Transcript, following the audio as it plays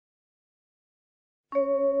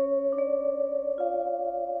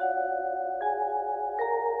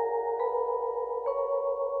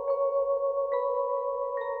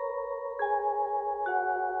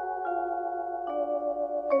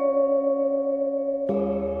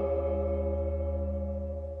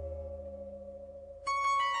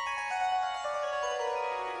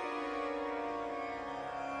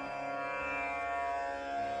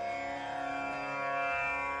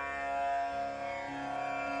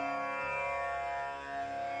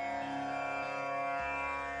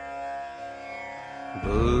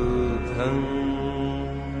बुद्धं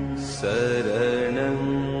शरणं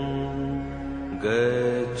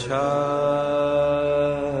गच्छामि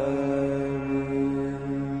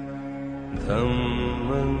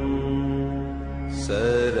धम्मं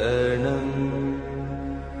शरणं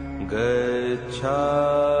गच्छामि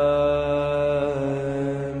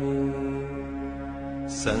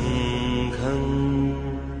संघं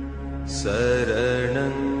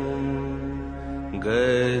शरणं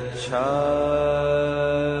गच्छामि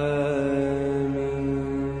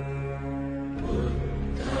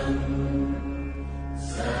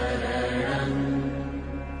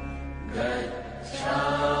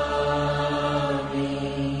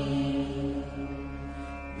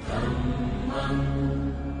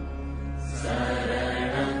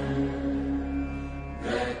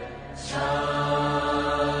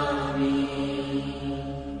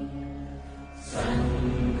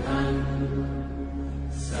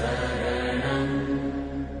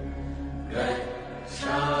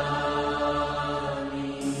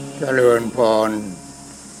เจริญพร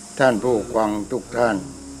ท่านผู้ฟังทุกท่าน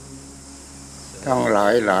ทั้งหล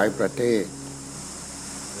ายประเทศ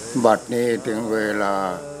บัดนี้ถึงเวลา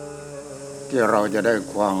ที่เราจะได้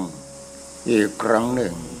ฟังอีกครั้งห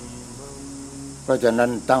นึ่งเพราะฉะนั้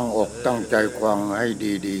นตั้งอกตั้งใจฟังให้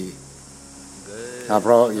ดีๆเพ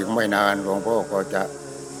ราะอีกไม่นานหลวงพ่อก็จะ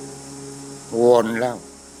วนแล้ว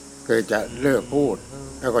คือจะเลิกพูด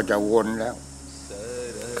แล้วก็จะวนแล้ว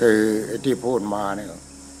คือไอ้ที่พูดมาเนี่ย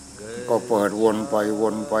ก็เปิดวนไป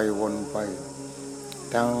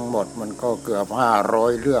ทั้งหมดมันก็เกือบ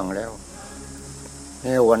500เรื่องแล้ว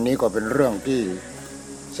นี่วันนี้ก็เป็นเรื่องที่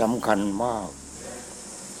สำคัญมาก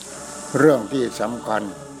เรื่องที่สำคัญ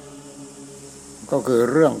ก็คือ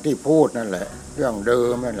เรื่องที่พูดนั่นแหละเรื่องเดิ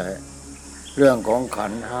มนั่นแหละเรื่องของขั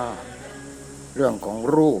นธ์ห้าเรื่องของ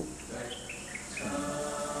รูป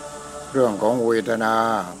เรื่องของเวทนา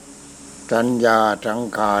สัญญาสัง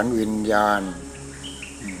ขารวิญญาณ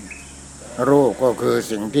รูปก็คือ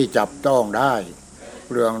สิ่งที่จับต้องได้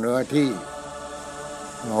เรื่องเนื้อที่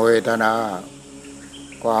เวทนา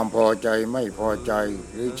ความพอใจไม่พอใจ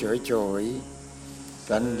หรือเฉย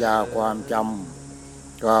สัญญาความจ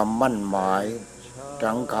ำความมั่นหมาย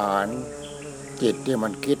สังขารจิตที่มั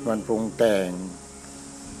นคิดมันปรุงแต่ง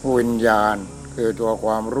วิญญาณคือตัวค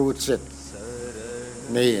วามรู้สึก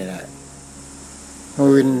นี่แหละ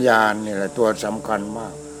วิญญาณนี่แหละตัวสำคัญมา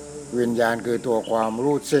กวิญญาณคือตัวความ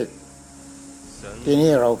รู้สึกที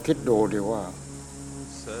นี้เราคิดดูดีว่า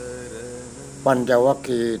ปัญจวัค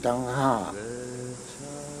คีย์ทั้ง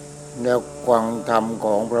5แนวฟังธรรมข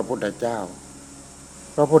องพระพุทธเจ้า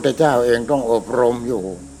พระพุทธเจ้าเองต้องอบรมอยู่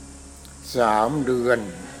3 เดือน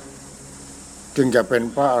จึงจะเป็น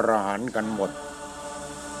พระอรหันต์กันหมด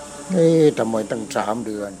นี่ทำไมตั้ง3 เ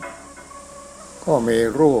ดือนก็มี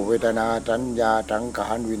รูปเวทนาสัญญาสังขา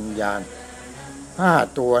รวิญญาณ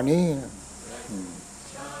5 ตัวนี้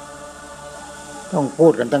ต้องพู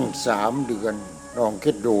ดกันตั้ง3 เดือนลอง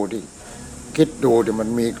คิดดูดิมัน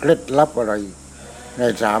มีเคล็ดลับอะไรใน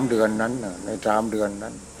3 เดือนนั้นใน3 เดือน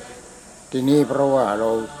นั้นทีนี้เพราะว่าเรา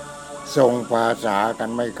ทรงภาษากัน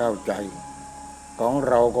ไม่เข้าใจของ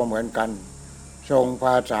เราก็เหมือนกันทรงภ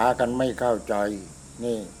าษากันไม่เข้าใจ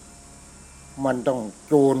นี่มันต้อง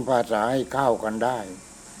จูนภาษาให้เข้ากันได้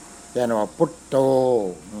เช่นว่าพุทโธ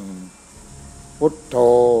พุทโธ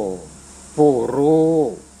ผู้รู้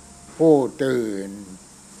ผู้ตื่น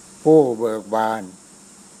ผู้เบิกบาน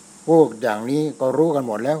พูดอย่างนี้ก็รู้กัน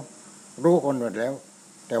หมดแล้วรู้กันหมดแล้ว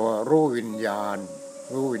แต่ว่ารู้วิญญาณ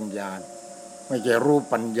ไม่ใช่รู้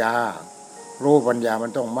ปัญญามั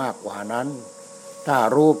นต้องมากกว่านั้นถ้า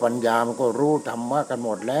รู้ปัญญามันก็รู้ธรรมะกันหม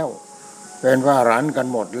ดแล้วเป็นพระอรหันต์กัน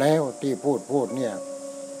หมดแล้วที่พูดเนี่ย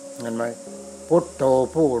เห็นไหมพุทโธ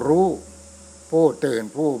ผู้รู้ผู้ตื่น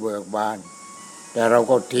ผู้เบิกบานแต่เรา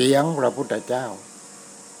ก็เถียงพระพุทธเจ้า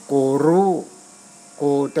กูรู้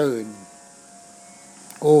กูตื่น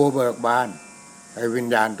กูเบิกบานไอ้วิญ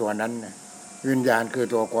ญาณตัวนั้นเนี่ยวิญญาณคือ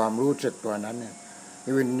ตัวความรู้สึกตัวนั้นเนี่ย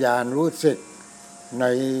วิญญาณรู้สึกใน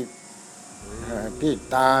ที่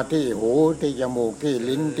ตาที่หูที่จมูกที่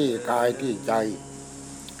ลิ้นที่กายที่ใจ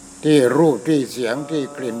ที่รูปที่เสียงที่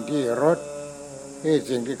กลิ่นที่รส ที่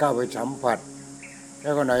สิ่งที่เข้าไปสัมผัสแล้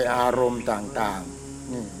วก็ในอารมณ์ต่าง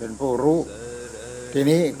ๆนี่เป็นผู้รู้ที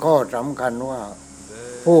นี้ข้อสำคัญว่า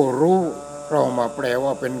ผู้รู้เรามาแปล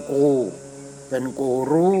ว่าเป็นกู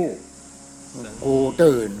รู้กู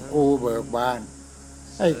ตื่นกูเบิกบาน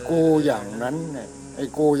ไอ้กูอย่างนั้นเนี่ยไอ้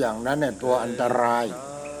กูอย่างนั้นเนี่ยตัวอันตราย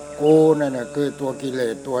กูนั่นน่ะคือตัวกิเล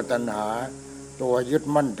สตัวตัณหาตัวยึด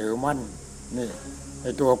มั่นถือมั่นนี่ไ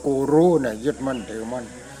อ้ตัวกูรู้เนี่ยยึดมั่นถือมั่น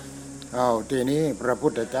ทีนี้พระพุ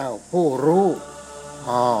ทธเจ้าผู้รู้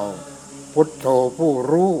พุทโธผู้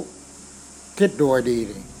รู้คิดดูดี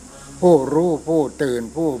เลยผู้รู้ผู้ตื่น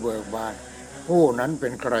ผู้เบิกบานผู้นั้นเป็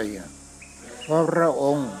นใครเพราะพระอ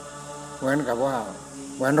งค์เหมือนกับว่า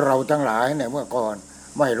เหมือนเราทั้งหลายเนี่ยเมื่อก่อน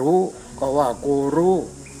ไม่รู้ก็ว่ากูรู้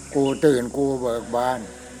กูตื่นกูเบิกบาน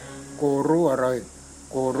กูรู้อะไร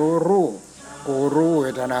กูรู้กูรู้เว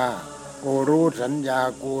ทนากูรู้สัญญา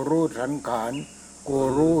กูรู้สังขารกู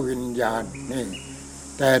รู้วิญญาณนี่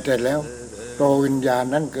แต่แล้วตัววิญญาณ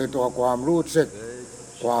นั้นคือตัวความรู้สึก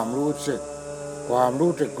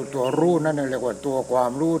คือตัวรู้นั่นเรียกว่าตัวควา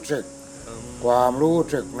มรู้สึก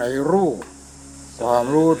ในรูปความ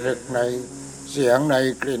รู้สึกในเสียงใน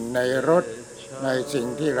กลิ่นในรสในสิ่ง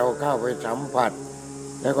ที่เราเข้าไปสัมผัส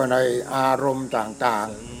แล้วก็ในอารมณ์ต่าง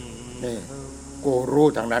ๆนี่กูรู้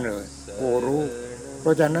ทางนั้นเลยกูรู้เพร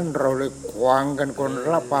าะฉะนั้นเราเลยขวางกันคน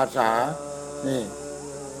ละภาษานี่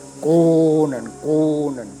กูนั่นกู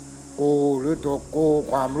หรือตัวกู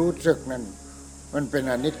ความรู้สึกนั่นมันเป็น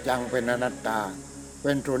อนิจจังเป็นอนัตตาเ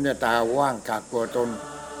ป็นสุญญตาว่างจากตัวตน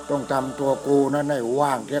ต้องทำตัวกูนั้นให้ว่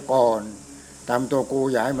างเสียก่อนทำตัวกู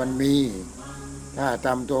อย่าให้มันมีถ้าท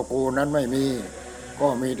ำตัวกูนั้นไม่มีก็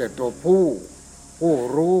มีแต่ตัวผู้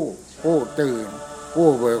รู้ผู้ตื่นผู้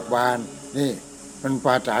เบิกบานนี่มันภ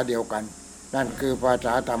าษาเดียวกันนั่นคือภาษ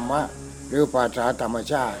าธรรมะหรือภาษาธรรม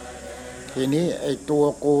ชาติทีนี้ไอ้ตัว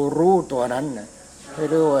กูรู้ตัวนั้นให้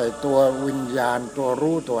เรียกว่าตัววิญญาณตัว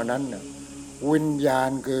รู้ตัวนั้นวิญญาณ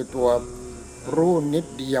คือตัวรู้นิด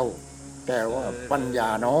เดียวแต่ว่าปัญญา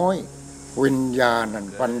น้อยวิญญาณนั่น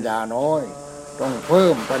ปัญญาน้อยต้องเพิ่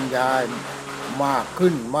มปัญญามาก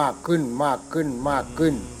ขึ้น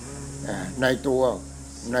ในตั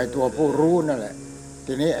วผู้รู้นั่นแหละ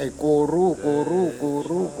ทีนี้ไอ้กูรู้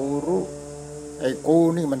ไอ้กู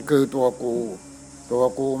นี่มันคือตัว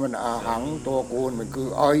กูมันอาหังตัวกูมันคือ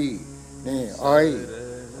นี่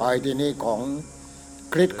ทีนี้ของ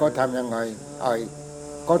คริสเขาทำยังไง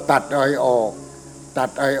เขาตัดออก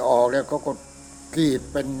แล้วเขาก็กรีด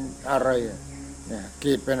เป็นอะไรเนี่ยก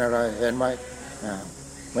รีดเป็นอะไรเห็นไหม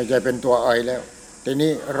ไม่ใช่เป็นตัวแล้วที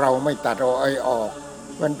นี้เราไม่ตัดออก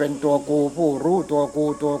มันเป็นตัวกูผู้รู้ตัว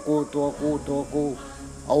กู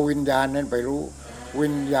เอาวิญญาณนั้นไปรู้วิ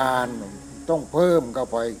ญญาณต้องเพิ่มเข้า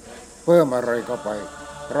ไปเพิ่มอะไรเข้าไป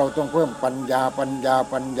เราต้องเพิ่มปัญญาเ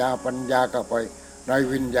ข้าไปใน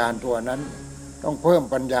วิญญาณตัวนั้นต้องเพิ่ม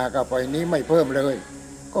ปัญญาเข้าไปนี้ไม่เพิ่มเลย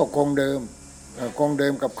ก็คงเดิม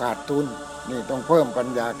กับขาดทุนนี่ต้องเพิ่มปัญ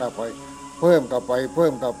ญาเข้าไปเพิ่มเข้าไป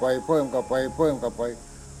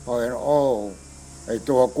พอเห็นไอ้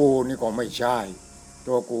ตัวกูนี่ก็ไม่ใช่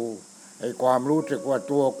ตัวกูไอ้ความรู้สึกว่า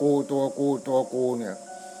ตัวกูเนี่ย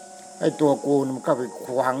ไอ้ตัวกูมันก็ไปข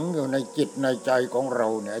วางอยู่ในจิตในใจของเรา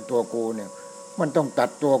เนี่ยไอ้ตัวกูเนี่ยมันต้องตัด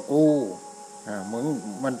ตัวกูเหมือน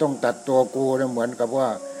มันต้องตัดตัวกูเนี่ยเหมือนกับว่า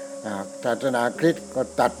ศาสนาคริสต์ก็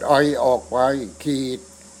ตัดออกไปขีด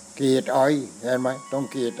เห็นไหมต้อง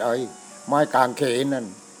ขีดไม้กางเขนนั่น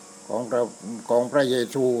ของพระเย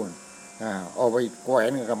ซูเอาไปแขวน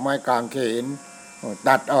กับไม้กางเขน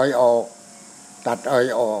ตัดออก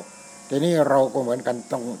ทีนี้เราก็เหมือนกัน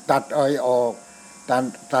ต้องตัดออก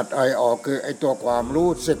คือไอ้ตัวความรู้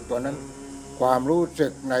สึกตัวนั้นความรู้สึ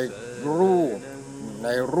กใน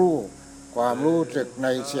รูปความรู้สึกใน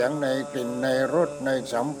เสียงในกลิ่นในรสใน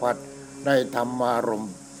สัมผัสในธรรมารม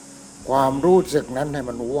ณ์ความรู้สึกนั้นให้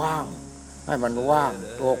มันว่าง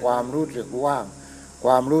ตัวความรู้สึกว่างคว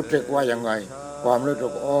ามรู้สึกว่ายังไงความรู้สึ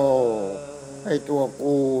กไอ้ตัว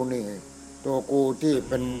กูนี่ตัวกูที่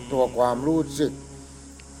เป็นตัวความรู้สึก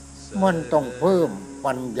มันต้องเพิ่ม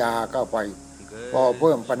ปัญญาเข้าไปพอเ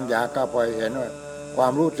พิ่มปัญญาเข้าไปเห็นว่าควา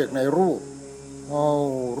มรู้สึกในรูป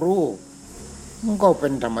มันก็เป็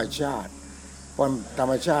นธรรมชา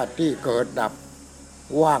ติที่เกิดดับ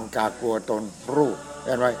ว่างจากตัวตนรูปเ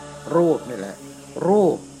ห็นไหมรูปนี่แหละรู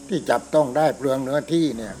ปที่จับต้องได้เปลืองเนื้อที่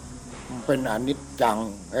เนี่ยมันเป็นอนิจจัง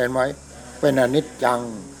เห็นไหมเป็นอนิจจัง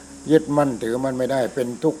ยึดมั่นถือมันไม่ได้เป็น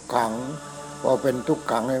ทุกขังพอเป็นทุก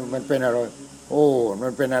ขังมันเป็นอะไรมั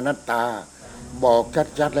นเป็นอนัตตาบอก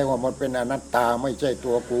ชัดๆเลยว่ามันเป็นอนัตตาไม่ใช่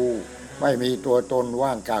ตัวกูไม่มีตัวตนว่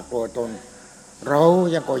างจากตัวตนเรา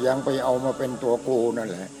ยังไปเอามาเป็นตัวกูนั่น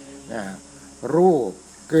แหละรูป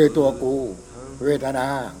คือตัวกู เวทนา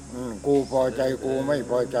กูพอใจกูไม่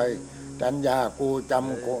พอใจสัญญากูจ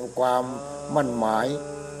ำความมั่นหมาย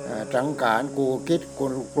สังขารกูคิดกู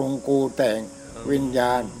ปรุงกูแต่งวิญญ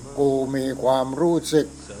าณกูมีความรู้สึก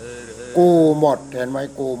กูหมดเห็นไหม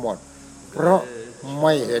กูหมดเพราะไ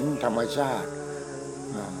ม่เห็นธรรมชาติ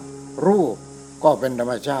รูปก็เป็นธร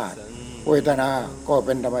รมชาติเวทนาก็เ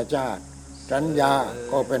ป็นธรรมชาติสัญญา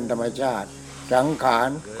ก็เป็นธรรมชาติสังขาร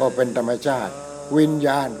ก็เป็นธรรมชาติวิญญ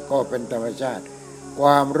าณก็เป็นธรรมชาติคว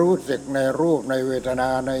ามรู้สึกในรูปในเวทนา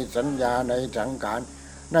ในสัญญาในสังขาร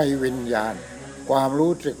ในวิญญาณความ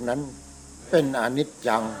รู้สึกนั้นเป็นอนิจ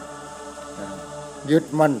จังยึด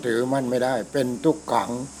มั่นถือมั่นไม่ได้เป็นทุกขั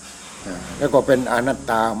งแล้วก็เป็นอนัต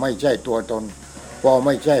ตาไม่ใช่ตัวตนพอไ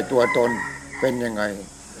ม่ใช่ตัวตนเป็นยังไง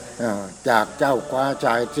จากเจ้าคว้าช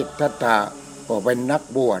ายสิทธัตถะก็เป็นนัก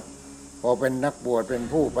บวชพอเป็นนักบวชเป็น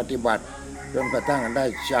ผู้ปฏิบัติจนกระทั่งได้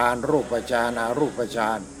ฌานรูปฌานอารูปฌ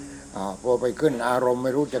านพอไปขึ้นอารมณ์ไ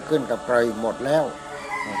ม่รู้จะขึ้นกับใครหมดแล้ว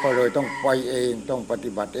ก็เลยต้องไปเองต้องป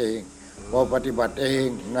ฏิบัติเองพอปฏิบัติเอง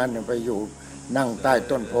นั่นไปอยู่นั่งใต้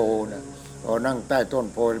ต้นโพนะพอนั่งใต้ต้น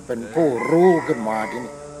โพเป็นผู้รู้ขึ้นมาที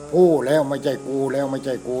นี้ผู้แล้วไม่ใช่กูแล้วไม่ใ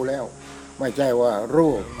ช่กูแล้วไม่ใช่ว่า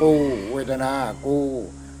รู้กูเวทนากู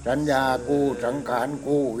สัญญากูสังขาร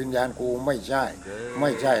กูวิญญาณกูไม่ใช่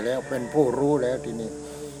แล้วเป็นผู้รู้แล้วทีนี้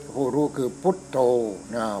ผู้รู้คือพุทโธ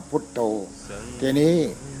นะพุทโธทีนี้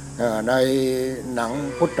ในหนัง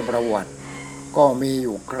พุทธประวัติก็มีอ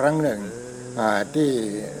ยู่ครั้งหนึ่งที่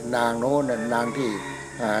นางโน้นนางที่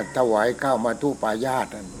ถวายข้าวมาทุปายาต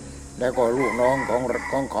แล้วก็ลูกน้องข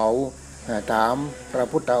องเขาถามพระ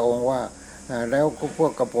พุทธองค์ว่าแล้วพว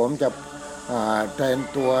กกระผมจะแทน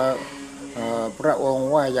ตัวพระองค์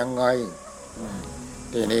ว่ายังไง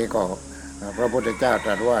ทีนี้ก็พระพุทธเจ้าต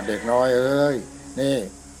รัสว่าเด็กน้อยเอ้ยนี่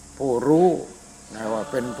ผู้รู้นะว่า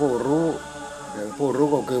เป็นผู้รู้ผู้รู้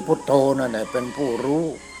ก็คือพุทโธนั่นแหละเป็นผู้รู้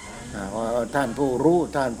ว่าท่านผู้รู้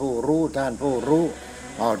ท่านผู้รู้ท่านผู้รู้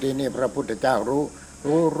ที่นี่พระพุทธเจ้ารู้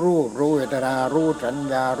รูปรู้เวทนารู้สัญ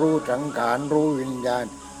ญารู้สังขารรู้วิญญาณ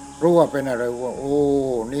รู้ว่าเป็นอะไรว่าโอ้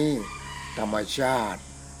นี่ธรรมชาติ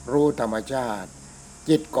รู้ธรรมชาติ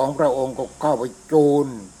จิตของพระองค์ก็เข้าไปจูน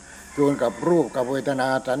กับรูปกับเวทนา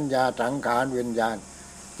สัญญาสังขารวิญญาณ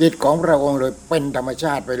จิตของพระองค์เลยเป็นธรรมช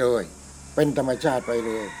าติไปเลยเป็นธรรมชาติไปเ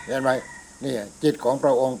ลยเห็นไหมนี่จิตของพร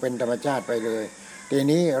ะองค์เป็นธรรมชาติไปเลยที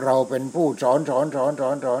นี้เราเป็นผู้สอน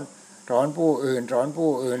ผู้อื่นสอน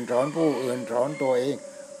ผู้อื่นสอนผู้อื่นสอนตัวเอง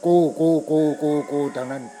กูทั้ง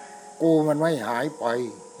นั้นกูมันไม่หายไป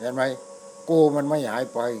เห็นไหมกูมันไม่หาย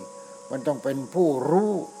ไปมันต้องเป็นผู้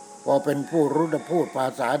รู้พอเป็นผู้รู้จะพูดภา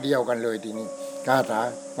ษาเดียวกันเลยทีนี้ภาษ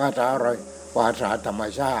าอะไรภาษาธรรม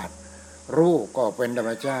ชาติรู้ก็เป็นธรร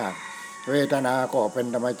มชาติเวทนาก็เป็น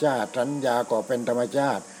ธรรมชาติสัญญาก็เป็นธรรมช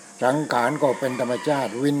าติสังขารก็เป็นธรรมชา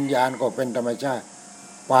ติวิญญาณก็เป็นธรรมชาติ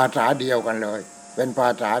ภาษาเดียวกันเลยเป็นภา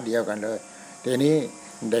ษาเดียวกันเลยทีนี้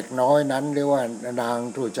เด็กน้อยนั้นเรียกว่านาง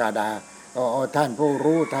ทุจาดาท่านผู้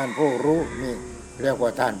รู้ท่านผู้รู้นี่เรียกว่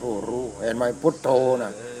าท่านผู้รู้เห็นไหมพุทโธน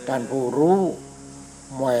ะท่านผู้รู้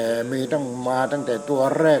แหมมีตั้งแต่ตัว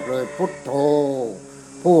แรกเลยพุทโธ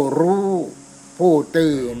ผู้รู้ผู้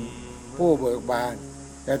ตื่นผู้เบิกบาน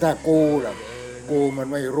แต่ถ้ากูล่ะกูมัน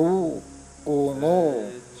ไม่รู้กูโง่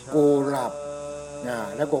กูหลับ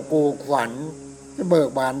แล้วก็กูขวัญจะเบิก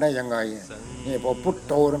บานได้ยังไงนี่พอพุท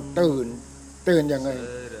โธตื่นยังไง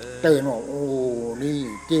ตื่นว่าโอ้นี่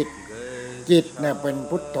จิตเนี่ยเป็น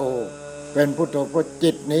พุทโธเพราะ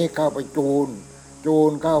จิตนี้เข้าไปจูน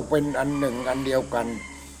เข้าเป็นอันหนึ่งอันเดียวกัน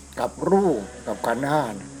กับรูปกับขันธ์ห้า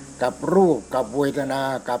กับรูปกับเวทนา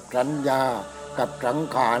กับสัญญากับสัง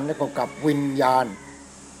ขารแล้วก็กับวิญญาณ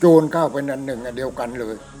จูนเข้าเป็นอันหนึ่งอันเดียวกันเล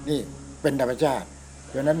ยนี่เป็นธรรมชาติ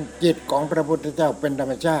เพราะนั้นจิตของพระพุทธเจ้าเป็นธร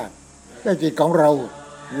รมชาติแต่จิตของเรา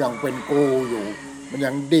ยังเป็นกูอยู่มัน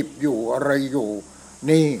ยังดิบอยู่อะไรอยู่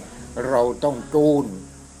นี่เราต้องจูน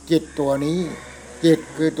จิตตัวนี้จิต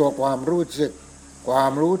คือตัวความรู้สึก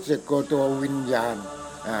ก็ตัววิญญาณ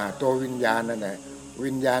ตัววิญญาณนั่นแหละ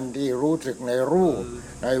วิญญาณที่รู้สึกในรูป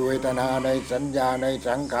ในเวทนาในสัญญาใน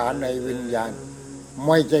สังขารในวิญญาณไ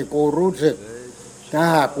ม่ใช่กูรู้สึกถ้า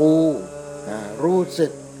กูรู้สึ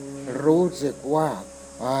กว่า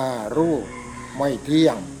รูปไม่เที่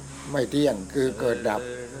ยงคือเกิดดับ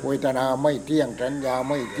เวทนาไม่เที่ยงสัญญา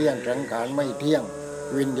ไม่เที่ยงสังขารไม่เที่ยง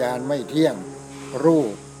วิญญาณไม่เที่ยงรู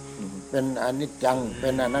ปเป็นอนิจจังเป็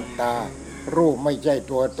นอนัตตารูปไม่ใช่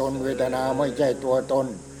ตัวตนเวทนาไม่ใช่ตัวตน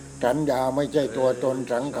สัญญาไม่ใช่ตัวตน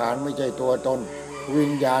สังขารไม่ใช่ตัวตนวิ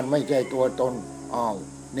ญญาณไม่ใช่ตัวตน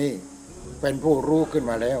นี่เป็นผู้รู้ขึ้น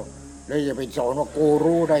มาแล้วจะไปสอนว่ากู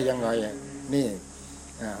รู้ได้ยังไงนี่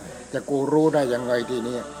จะกูรู้ได้ยังไงที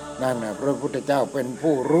นี้นั่นน่ะพระพุทธเจ้าเป็น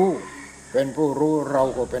ผู้รู้ เป็นผู้รู้เรา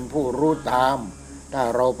ก็เป็นผู้รู้ตามถ้า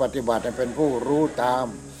เราปฏิบัติเป็นผู้รู้ตาม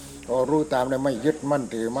พอรู้ตามแล้วไม่ยึดมั่น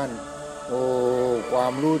ถือมั่นโอ้ควา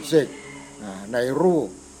มรู้สึกในรูป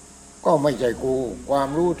ก็ไม่ใช่กูความ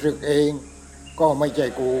รู้สึกเองก็ไม่ใช่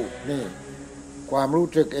กูนี่ความรู้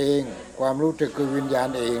สึกเองความรู้สึกคือวิญญาณ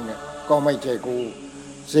เองเนี่ยก็ไม่ใช่กู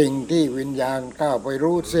สิ่งที่วิญญาณเข้าไป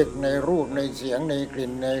รู้สึกในรูปในเสียงในกลิ่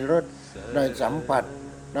นในรสในสัมผัส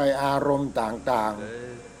ในอารมณ์ต่าง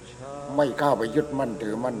ๆไม่เข้าไปยึดมั่นถื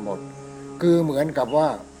อมั่นหมดคือเหมือนกับว่า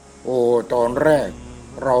โอ้ตอนแรก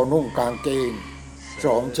เรานุ่งกางเกง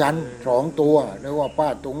2 ชั้น2 ตัวเรียกว่าผ้า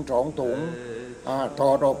ถุง2 ถุงถอ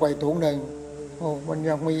ดออกไปถุงหนึ่งโอ้มัน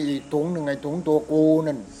ยังมีอีกถุงหนึ่งไอ้ถุงตัวกู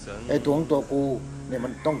นั่นไอ้ถุงตัวกูเนี่ยมั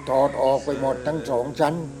นต้องถอดออกไปหมดทั้ง2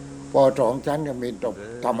 ชั้นพอ2 ชั้นก็มีแต่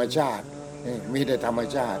ธรรมชาตินี่มีแต่ธรรม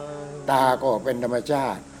ชาติตาก็เป็นธรรมชา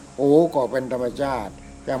ติหูก็เป็นธรรมชาติ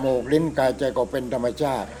จมูกลิ้นกายใจก็เป็นธรรมช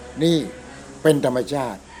าตินี่เป็นธรรมชา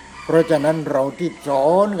ติเพราะฉะนั้นเราที่สอ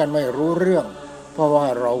นกันไม่รู้เรื่องเพราะว่า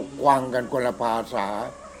เรากวางกันคนละภาษา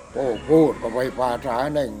โอ้พูดก็ไปภาษา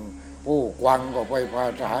หนึ่งผู้กวางก็ไปภา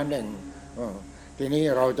ษาหนึ่งทีนี้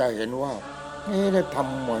เราจะเห็นว่านี่ได้ท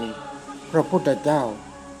ำไมพระพุทธเจ้า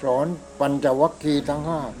สอนปัญจวัคคีย์ทั้ง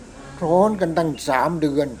 5สอนกันตั้ง3 เ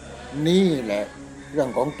ดือนนี่แหละเรื่อง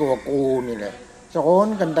ของตัวกูนี่แหละสอน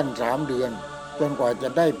กันตั้ง3 เดือนจนกว่าจะ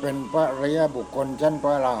ได้เป็นพระอริยบุคคลชั้นพร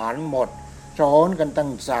ะอรหันต์หมดสอนกันตั้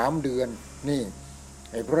ง3 เดือนนี่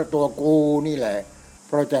ไอ้พระตัวกูนี่แหละเ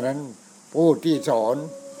พราะฉะนั้นผู้ที่สอน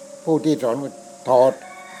ถอด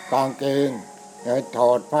กางเกงถ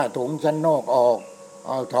อดผ้าถุงชั้นนอกออกเ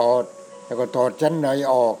อาถอดแล้วก็ถอดชั้นใน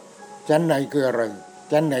ออกชั้นในคืออะไร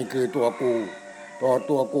ชั้นในคือตัวกูถอด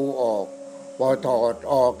ตัวกูออกพอถอด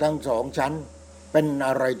ออกทั้ง2 ชั้นเป็นอ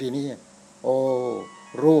ะไรทีนี้โอ้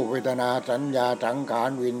รูปเวทนาสัญญาสังขาร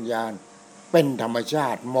วิญญาณเป็นธรรมชา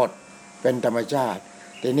ติหมดเป็นธรรมชาติ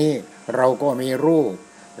ทีนี้เราก็มีรูป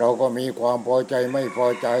เราก็มีความพอใจไม่พอ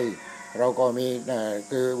ใจเราก็มี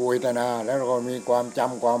คือเวทนาแล้วเราก็มีความจ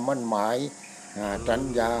ำความมั่นหมายสัญ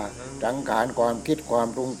ญาสังขารความคิดความ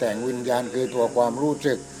ปรุงแต่งวิญญาณคือตัวความรู้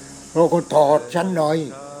สึกเราก็ถอดชั้นหน่อย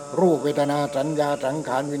รูปเวทนาสัญญาสังข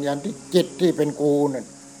ารวิญญาณที่จิตที่เป็นกูนั่น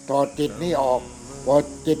ถอดจิตนี้ออกพอ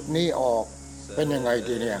จิตนี้ออกเป็นยังไง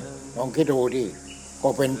ทีเนี้ยลองคิดดูดิก็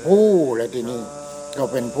เป็นผู้เลยทีนี้ก็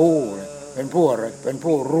เป็นผู้เป็นผู้อะไรเป็น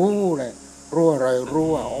ผู้รู้เลยรู้อะไรรู้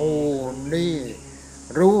ว่าโอ้นี่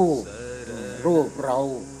รูปเรา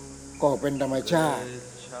ก็เป็นธรรมชาติ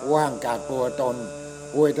ว่างจากตัวตน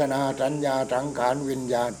เวทนาสัญญาสังขารวิญ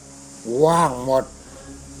ญาณว่างหมด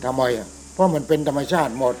ทำไมเพราะมันเป็นธรรมชา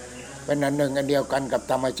ติหมดเป็นอันหนึ่งอันเดียวกันกับ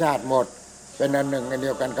ธรรมชาติหมดเป็นอันหนึ่งอันเดี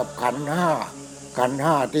ยวกันกับขันธ์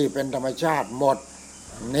 5ที่เป็นธรรมชาติหมด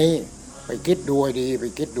นี่ไปคิดดูให้ดีไป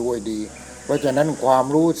คิดดูให้ดีเพราะฉะนั้นความ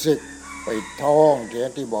รู้สึกไปท่อง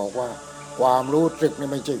ที่บอกว่าความรู้สึกนี่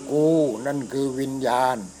ไม่ใช่กูนั่นคือวิญญา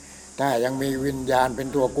ณถ้ายังมีวิญญาณเป็น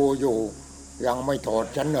ตัวกูอยู่ยังไม่ถอด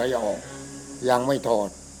ชั้นไหนออกยังไม่ถอด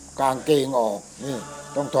กางเกงออกนี่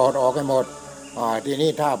ต้องถอดออกให้หมดทีนี้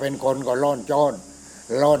ถ้าเป็นคนก็ล่อนจ้อ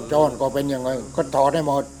นก็เป็นยังไงก็ถอดให้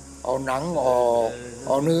หมดเอาหนังออกเ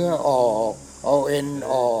อาเนื้อออกเอาเอ็น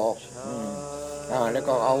ออกแล้ว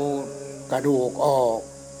ก็เอากระดูกออก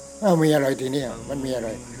มีอะไรทีนี้มันมีอะไร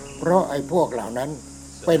เพราะไอ้พวกเหล่านั้น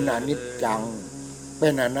เป็นอนิจจังเป็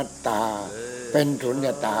นอนัตตาเป็นสุญญ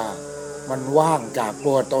ตามันว่างจาก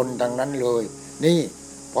ตัวตนดังนั้นเลยนี่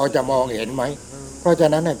พอจะมองเห็นไหมเพราะฉะ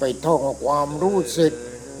นั้นให้ไปท่องความรู้สึก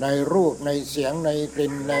ในรูปในเสียงในก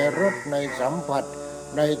ลิ่นในรสในสัมผัส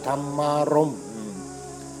ในธรรมารมณ์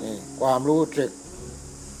นี่ความรู้สึก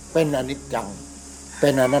เป็นอนิจจังเป็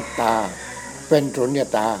นอนัตตาเป็นสุญญ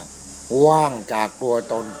ตาว่างจากตัว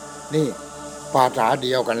ตนนี่ภาษาเ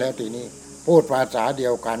ดียวกันแล้วทีนี้พูดภาษาเดี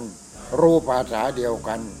ยวกันรู้ภาษาเดียว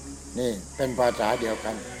กันนี่เป็นภาษาเดียว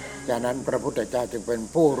กันฉะนั้นพระพุทธเจ้าจึงเป็น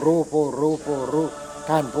ผู้รู้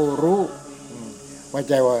ท่านผู้รู้ไม่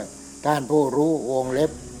ใช่ว่าท่านผู้รู้วงเล็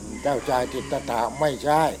บเจ้าชายจิตตถาไม่ใ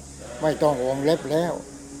ช่ไม่ต้องวงเล็บแล้ว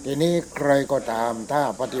ทีนี้ใครก็ตามถ้า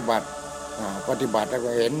ปฏิบัติแล้ว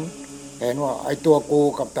ก็เห็นว่าไอ้ตัวกู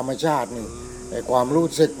กับธรรมชาตินี่ไอ้ความรู้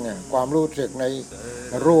สึกเนี่ยความรู้สึกใน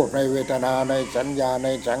รูปในเวทนาในสัญญาใน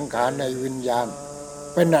สังขารในวิญญาณ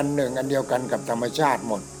เป็นอันหนึ่งอันเดียวกันกับธรรมชาติ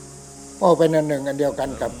หมดพอเป็นอันหนึ่งอันเดียวกัน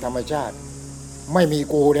กับธรรมชาติไม่มี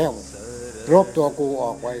กูแล้วลบตัวกูอ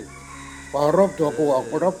อกไปพอลบตัวกูออก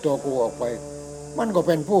ไปมันก็เ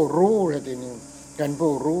ป็นผู้รู้เลยทีนี้เป็น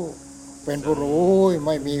ผู้รู้ไ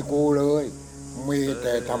ม่มีกูเลยมีแ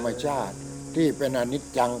ต่ธรรมชาติที่เป็นอนิจ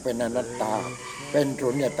จังเป็นอนัตตาเป็นสุ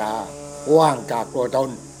ญญตาว่างจากตัวตน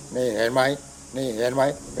นี่เห็นไหม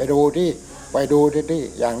ไปดูที่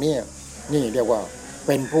อย่างนี้ นี่เรียกว่าเ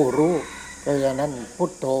ป็นผู้รู้เพราะฉะนั้นพุ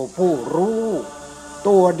ทโธผู้รู้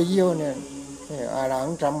ตัวเดียวเนี่ยอาหัง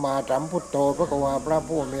สัมมาสัมพุทโธพระกวาพระ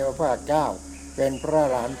ผู้มีพระภาคเจ้าเป็นพระอ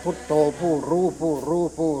รหันต์พุทโธผู้รู้ผู้รู้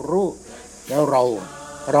ผู้รู้แล้วเร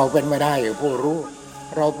าเป็นไม่ได้ผู้รู้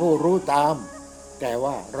เราผู้รู้ตามแต่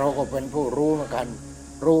ว่าเราก็เป็นผู้รู้เหมือนกัน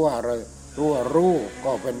รู้ว่าอะไรรู้ว่ารู้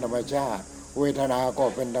ก็เป็นธรรมชาติเวทนาก็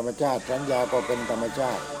เป็นธรรมชาติสัญญาก็เป็นธรรมช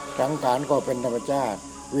าติสังขารก็เป็นธรรมชาติ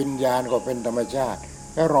วิญญาณก็เป็นธรรมชาติ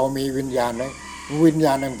แล้วเรามีวิญญาณไหมวิญญ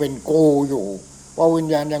าณยังเป็นกูอยู่เพราะวิญ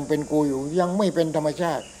ญาณยังเป็นกูอยู่ยังไม่เป็นธรรมช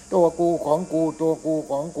าติตัวกูของกูตัวกู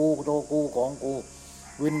ของกูตัวกูของกู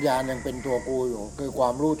วิญญาณยังเป็นตัวกูอยู่คือควา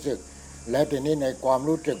มรู้สึกและทีนี้ในความ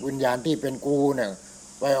รู้สึกวิญญาณที่เป็นกูเนี่ย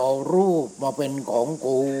ไปเอารูปมาเป็นของ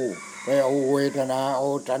กูไปเอาเวทนาเอา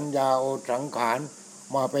สัญญาเอาสังขาร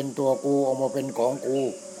มาเป็นตัวกูเอามาเป็นของกู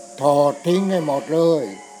ถอดทิ้งให้หมดเลย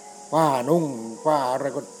ผ้านุ่งผ้าอะไร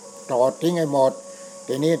ก็ถอดทิ้งให้หมด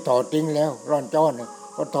ทีนี้ถอดทิ้งแล้วร่อนจ้อน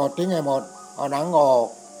ก็ถอดทิ้งให้หมดเอาหนังออก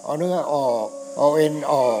เอาเนื้อออกเอาเอ็น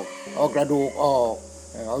ออกเอากระดูกออก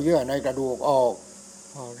เอาเยื่อในกระดูกออก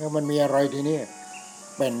แล้วมันมีอะไรทีนี้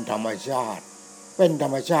เป็นธรรมชาติเป็นธร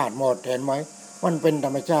รมชาติหมดเห็นไหมมันเป็นธร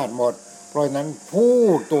รมชาติหมดเพราะนั้นผู้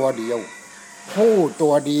ตัวเดียวผู้ตั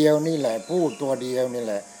วเดียวนี่แหละผู้ตัวเดียวนี่แ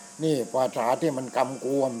หละนี่ภาษาที่มันกำก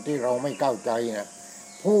วมที่เราไม่เข้าใจนะ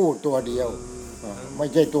ผู้ตัวเดียวไม่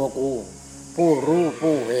ใช่ตัวกูผู้รู้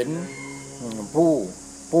ผู้เห็น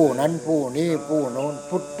ผู้นั้นผู้นี้ผู้โน้น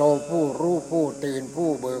พุทโธผู้รู้ผู้ตื่นผู้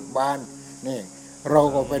เบิกบานนี่เรา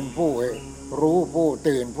ก็เป็นผู้รู้ผู้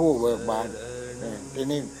ตื่นผู้เบิกบานที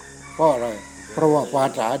นี้เพราะอะไรเพราะว่าภา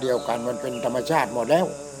ษาเดียวกันมันเป็นธรรมชาติหมดแล้ว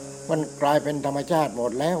มันกลายเป็นธรรมชาติหม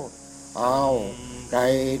ดแล้วใน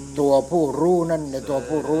ตัวผู้รู้นั้นในตัว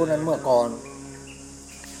ผู้รู้นั้นเมื่อก่อน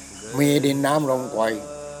มีดินน้ำลมไฟ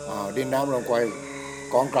ดินน้ำลมไฟ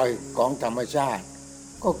ของใครของธรรมชาติ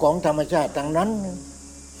ก็ของธรรมชาติทั้งนั้น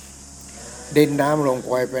ดินน้ำลมไ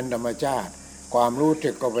ฟเป็นธรรมชาติความรู้สึ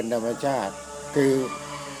กก็เป็นธรรมชาติคือ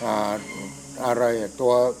อะไรตั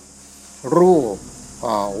วรูป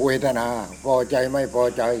เวทนาพอใจไม่พอ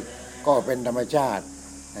ใจก็เป็นธรรมชาติ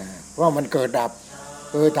เพราะมันเกิดดับ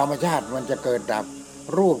คือธรรมชาติมันจะเกิดดับ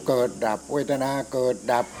รูปเกิดดับเวทนาเกิด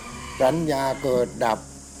ดับสัญญาเกิดดับ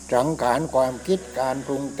สังขารความคิดการป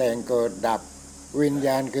รุงแต่งเกิดดับวิญญ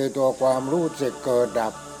าณคือตัวความรู้สึกเกิดดั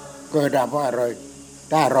บเพราะอะไร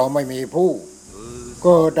ถ้าเราไม่มีผู้เ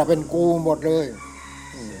กิดดับเป็นกูหมดเลย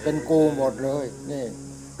เป็นกูหมดเลยนี่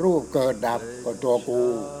รูปเกิดดับก็ตัวกู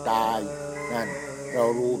ตายนั่นเรา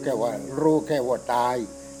รู้แค่ว่าตาย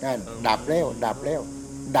นั่นดับแล้วดับ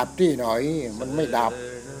ที่ไหนมันไม่ดับ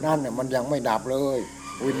นั่นน่ะมันยังไม่ดับเลย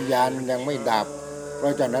วิญญาณมันยังไม่ดับเพรา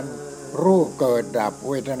ะฉะนั้นรูปเกิดดับ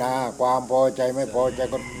เวทนาความพอใจไม่พอใจ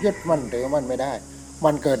ก็ยึดมั่นถือมั่นไม่ได้มั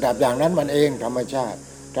นเกิดดับอย่างนั้นมันเองธรรมชาติ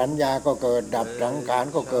สัญญาก็เกิดดับสังขาร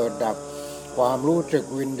ก็เกิดดับความรู้สึก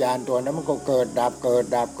วิญญาณตัวนั้นมันก็เกิดดับ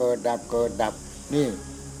นี่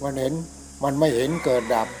มันเห็นมันไม่เห็นเกิด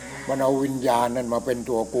ดับมันเอาวิญญาณนั้นมาเป็น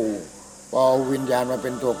ตัวกูพอเอาวิญญาณมาเป็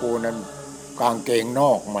นตัวกูนั้นกางเกงน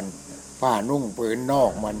อกมันผ้านุ่งผืนนอ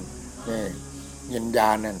กมันนี่วิญญา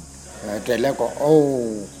ณนั้นเสร็จแล้วก็โอ้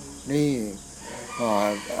นี่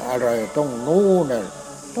อะไรต้องนู้นน่ะ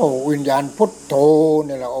โธวิญญาณพุทโธเ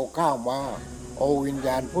นี่ยเราเอาข้าวมาเอาวิญญ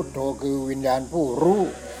าณพุทโธคือวิญญาณผู้รู้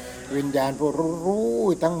วิญญาณผู้รู้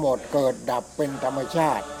ทั้งหมดเกิดดับเป็นธรรมช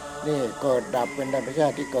าตินี่เกิดดับเป็นธรรมชา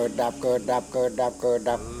ติที่เกิดดับ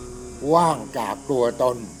ว่างจากตัวต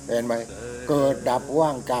นเห็นไหมเกิดดับว่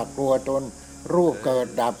างจากตัวตนรูปเกิด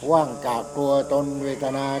ดับว่างจากตัวตนเวท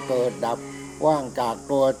นาเกิดดับว่างจาก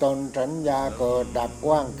ตัวตนสัญญาเกิดดับ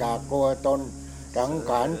ว่างจากตัวตนสัง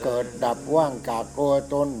ขารเกิดดับว่างจากตัว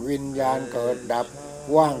ตนวิญญาณเกิดดับ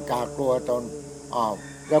ว่างจากตัวตน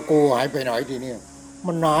แล้วกูหายไปไหนทีนี้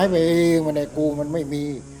มันหายไปเองมันในกูมันไม่มี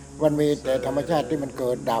มันมีแต่ธรรมชาติที่มันเ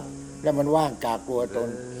กิดดับแล้วมันว่างจากตัวตน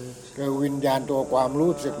คือวิญญาณตัวความ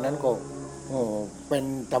รู้สึกนั้นก็เป็น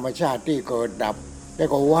ธรรมชาติที่เกิดดับแล้ว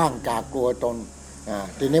ก็ว่างจากตัวตน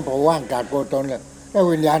ทีนี้พอว่างจากตัวตนแล้ว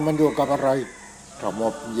วิญญาณมันอยู่กับอะไรสง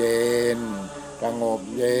บเย็น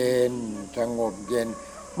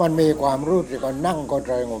มันมีความรู้สึกก็นั่งก็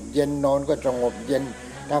สงบเย็นนอนก็สงบเย็น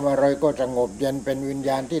ทำอะไรก็สงบเย็นเป็นวิญญ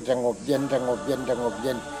าณที่สงบเย็น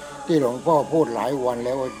ที่หลวงพ่อพูดหลายวันแ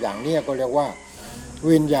ล้วอย่างนี้ก็เรียกว่า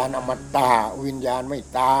วิญญาณอมตะวิญญาณไม่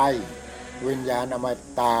ตายวิญญาณอม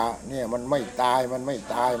ตะเนี่ยมันไม่ตาย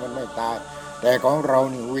แต่ของเรา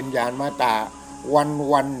นี่วิญญาณอมตะ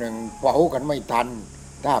วันหนึ่งเผากันไม่ทัน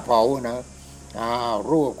ถ้าเผานะ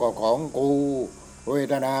รูปก็ของกูเว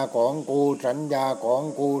ทนาของกูสัญญาของ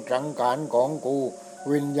กูสังขารของกู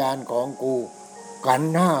วิญญาณของกู ขัน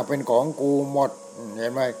ธ์ห้าเป็นของกูหมดเห็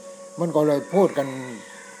นไหมมันก็เลยพูดกัน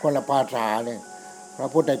คนละภาษาเนี่ยพระ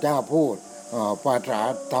พุทธเจ้าพูดภาษา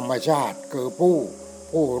ธรรมชาติคือ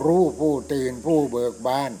ผู้รู้ผู้ตื่นผู้เบิกบ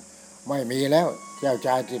านไม่มีแล้วเจ้าช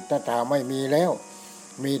ายสิทธัตถะไม่มีแล้ว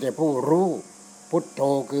มีแต่ผู้รู้พุทโธ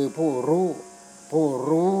คือผู้รู้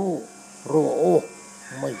รู้โอ้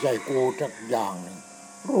ไม่ใช่กูสักอย่างหนึ่ง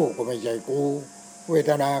รู้ก็ไม่ใช่กูเว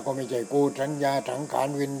ทนาก็ไม่ใช่กูสัญญาสังขาร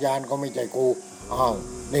วิญญาณก็ไม่ใช่กูอ้าว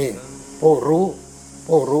นี่ผู้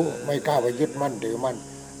รู้ไม่กล้าไปยึดมั่นถือมั่น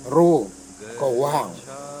รู้ก็ว่าง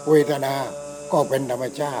เวทนาก็เป็นธรรม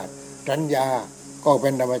ชาติสัญญาก็เป็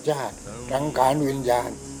นธรรมชาติสังขารวิญญาณ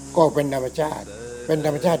ก็เป็นธรรมชาติเป็นธร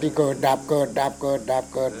รมชาติที่เกิดดับ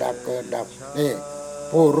นี่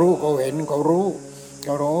ผู้รู้เขาเห็นเขารู้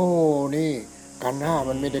นี่ขันธ์ห้า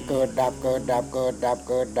มันไม่ได้เกิดดับ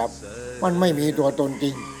มันไม่มีตัวตนจ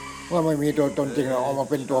ริงว่าไม่มีตัวตนจริงเราเอามา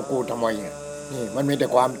เป็นตัวกูทำไมนี่มันมีแต่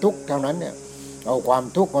ความทุกข์เท่านั้นเนี่ยเอาความ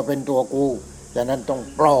ทุกข์มาเป็นตัวกูฉะนั้นต้อง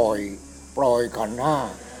ปล่อยขันธ์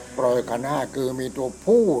ห้าคือมีตัว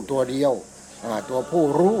ผู้ตัวเดียวตัวผู้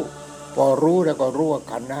รู้พอรู้แล้วก็รู้ว่า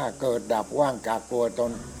ขันธ์ห้าเกิดดับว่างจากตัวต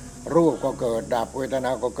นรูปก็เกิดดับเวทน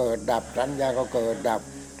าก็เกิดดับสัญญาก็เกิดดับ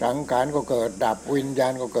สังขารก็เกิดดับวิญญา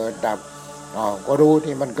ณก็เกิดดับก็รู้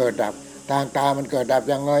ที่มันเกิดดับทางตามันเกิดดับ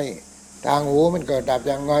ยังไงทางหูมันเกิดดับ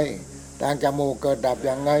ยังไงทางจมูกเกิดดับ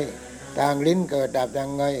ยังไงทางลิ้นเกิดดับยั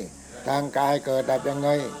งไงทางกายเกิดดับยังไง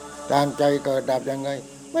ทางใจเกิดดับยังไง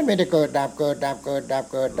มันไม่ได้เกิดดับ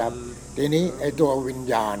ทีนี้ไอ้ตัววิญ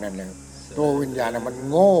ญาณนั่นแหละตัววิญญาณน่ะมัน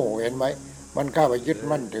โง่เห็นไหมมันเข้าไปยึด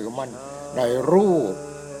มั่นถือมั่นในรูป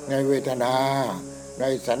ในเวทนาใน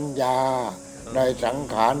สัญญาในสัง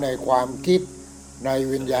ขารในความคิดใน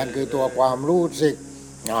วิญญาณคือตัวความรู้สึก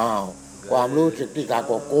ความรู้สึกที่ตา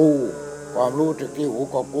ก็กูความรู้สึกที่หู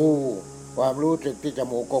ก็กูความรู้สึกที่จ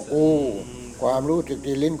มูกก็กูความรู้สึก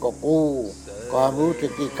ที่ลิ้นก็กูความรู้สึ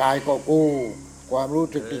กที่กายก็กูความรู้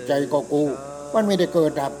สึกที่ใจก็กูมันไม่ได้เกิ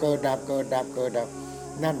ดดับ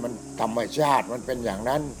นั่นมันธรรมชาติมันเป็นอย่าง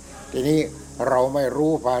นั้นทีนี้เราไม่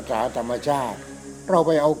รู้ภาษาธรรมชาติเราไ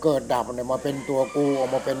ปเอาเกิดดับเนี่ยมาเป็นตัวกูเอา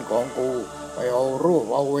มาเป็นของกูไปเอารูป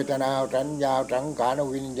เอาเวทนาสัญญาสังขาร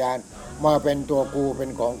วิญญาณมาเป็นตัวกูเป็น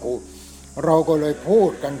ของกูเราก็เลยพู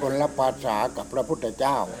ดกันคนละภาษากับพระพุทธเ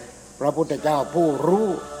จ้าผู้รู้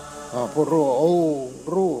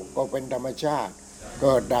รู้ก็เป็นธรรมชาติเ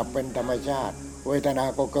กิดดับเป็นธรรมชาติเวทนา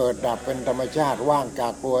ก็เกิดดับเป็นธรรมชาติว่างจา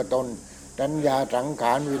กตัวตนสัญญาสังข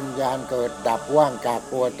ารวิญญาณเกิดดับว่างจาก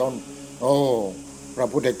ตัวตนพระ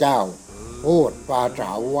พุทธเจ้าพูดภาษา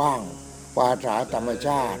ว่างภาษาธรรมช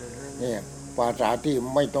าติเนี่ยภาษาที่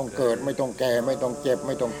ไม่ต้องเกิดไม่ต้องแก่ไม่ต้องเจ็บไ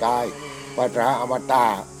ม่ต้องตายภาษาอมตะ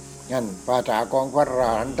นั่นภาษาของพระอร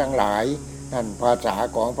หันต์ทั้งหลายนั่นภาษา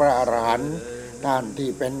ของพระอรหันต์ท่านที่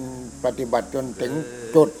เป็นปฏิบัติจนถึง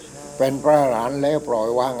จุดเป็นพระอรหันต์แล้วปล่อย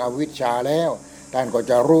วางอวิชชาแล้วท่านก็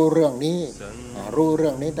จะรู้เรื่องนี้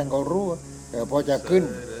ท่านก็รู้พอจะ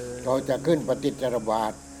ขึ้นปฏิจจสมุปบา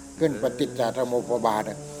ทขึ้นปฏิจจสมุปบาท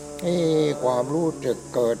ความรู้สึก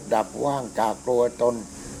เกิดดับว่างจากตัวตน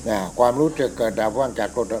ความรู้สึกเกิดดับว่างจาก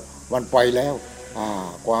ตัวตนมันไปแล้ว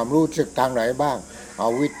ความรู้สึกทางไหนบ้างอ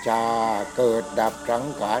วิชชาเกิดดับสัง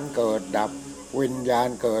ขารเกิดดับวิญญาณ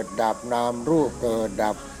เกิดดับนามรูปเกิด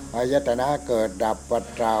ดับอายตนะเกิดดับปัจ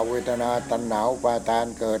จาเวทนาตัณหาอุปาทาน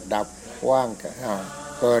เกิดดับว่าง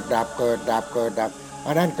เกิดดับ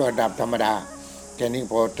อันนั้นเกิดดับธรรมดาแค่นี้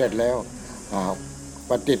พอเสร็จแล้วป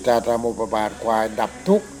ฏิจจสมุปบาทความดับ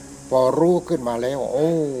ทุกข์พอรู้ขึ้นมาแล้ว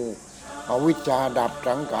อวิชชาดับ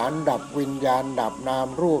สังขารดับวิญญาณดับนาม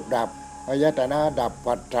รูปดับอายตนะดับ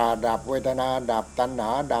ปัจจาดับเวทนาดับตัณห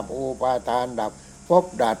าดับอุปาทานดับภพ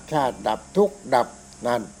ดับชาติดับทุกข์ดับ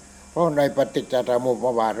นั่นเพราะในปฏิจจสมุป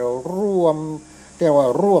บาทเรารวมเรียกว่า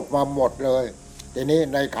รวบมาหมดเลยทีนี้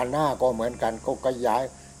ในขันธ์ห้าก็เหมือนกันก็ขยาย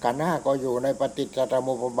ขันธ์ห้าก็อยู่ในปฏิจจส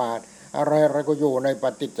มุปบาทอะไรก็อยู่ในป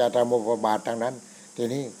ฏิจจสมุปบาททั้งนั้นที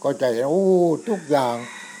นี้ก็จะเห็นทุกอย่าง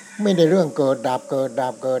ไม่ได้เรื่องเกิดดับ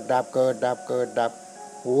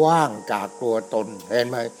ว่างจากตัวตนเห็น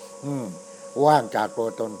ไหมว่างจากตัว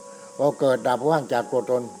ตนพอเกิดดับว่างจากตัว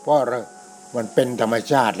ตนเพราะอะไรมันเป็นธรรม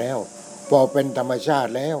ชาติแล้วพอเป็นธรรมชา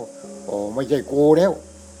ติแล้วไม่ใช่กูแล้ว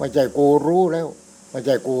ไม่ใช่กูรู้แล้วไม่ใ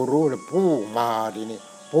ช่กูรู้แล้วผู้มาทีนี้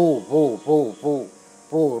ผู้รู้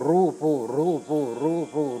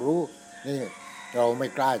นี่เราไม่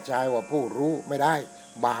กล้าใช้ว่าผู้รู้ไม่ได้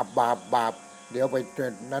บาปเดี๋ยวไป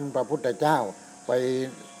นั้นพระพุทธเจ้าไ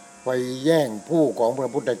ปแย่งผู้ของพระ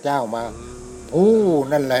พุทธเจ้ามาผู้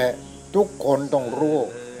นั่นแหละทุกคนต้องรู้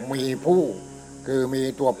มีผู้คือมี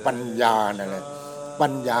ตัวปัญญานั่นแหละปั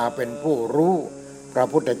ญญาเป็นผู้รู้พระ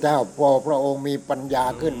พุทธเจ้าพอพระองค์มีปัญญา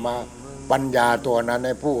ขึ้นมา ปัญญาตัวนั้นใน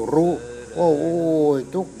ผู้รู้โอ้ย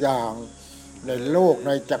ทุกอย่างในโลกใ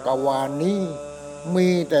นจักรวาลนี้มี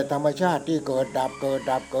แต่ธรรมชาติที่เกิดดับเกิด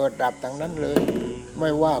ดับเกิดดับทั้งนั้นเลยไม่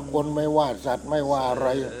ว่าคนไม่ว่าสัตว์ไม่ว่าอะไร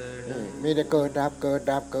มีแต่เกิดดับเกิด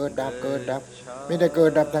ดับเกิดดับเกิดดับมีแต่เกิ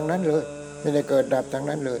ดดับทั้งนั้นเลยมีแต่เกิดดับทั้ง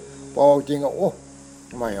นั้นเลยพอจริงโอ้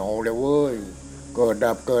ไม่เอาเลยเว้ยเกิด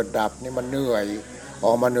ดับเกิดดับนี่มันเหนื่อยอ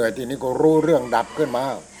อกมาเหนื่อยทีนี้ก็รู้เรื่องดับขึ้นมา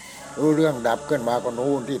รู้เรื่องดับขึ้นมาก็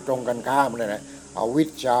นู่นที่ตรงกันข้ามเลยนะอวิช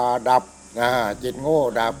ชาดับจิตโง่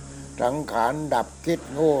ดับสังขารดับคิด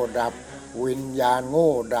โง่ดับวิญญาณโ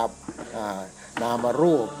ง่ดับนาม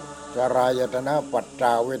รูปจรายตนะปัจจ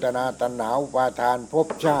าเวทนาตัณหาอุปาทานภพ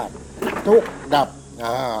ชาติทุกดับ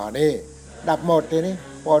นี่ดับหมดทีนี้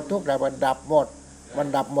พอทุกดับมันดับหมดมัน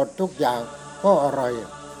ดับหมดทุกอย่างเพราะอะไร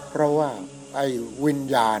เพราะว่าไอ้วิญ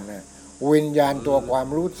ญาณตัวความ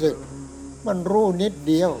รู้สึกมันรู้นิด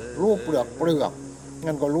เดียวรู้เปลือก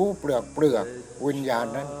งั้นก็รู้เปลือกวิญญาณ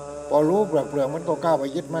นั้นพอรู้เปลือกมันก็ก้าวไป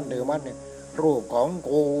ยึดมั่นถือมั่นเนี่ยรูปของ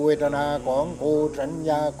กูเวทนาของกูสัญ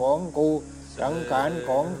ญาของกูสังขาร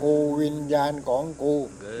ของกูวิญญาณของกู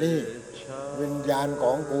นี่วิญญาณข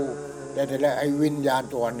องกูแต่ทีแรกไอ้วิญญาณ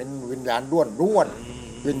ตัวนึงวิญญาณด้วน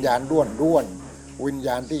วิญญาณด้วนวิญญ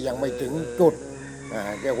าณที่ยังไม่ถึงจุด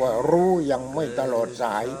เรียกว่ารู้ยังไม่ตลอดส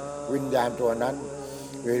ายวิญญาณตัวนั้น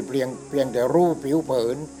เพียงแต่รู้ผิวเผิ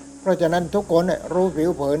นเพราะฉะนั้นทุกคนเนี่ยรู้ผิว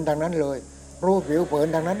เผินทางนั้นเลยรู้ผิวเผิน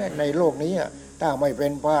ทางนั้นในโลกนี้ถ้าไม่เป็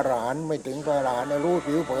นพระอรหันต์ไม่ถึงพระอรหันต์รู้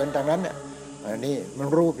ผิวเผินทางนั้นอันนี้มัน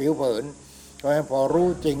รู้ผิวเผินเพราะฉะนั้นพอรู้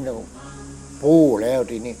จริงแล้วผู้แล้ว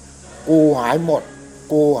ทีนี้กูหายหม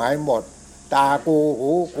ดตากู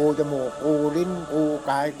หูกูจมูกกูลิ้นกู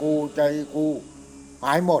กายกูใจกูห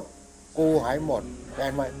ายหมดเห็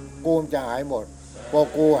นไหมกูจะหายหมดพอ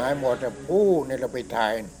กูหายหมดแต่ผู้เนี่ยเราไปแท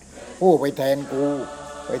น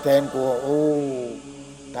กูโอ้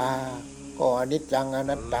ตาก็อนิจจังอ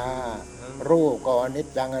นัตตารูปก็อนิจ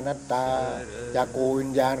จังอนัตตาจักขูวิ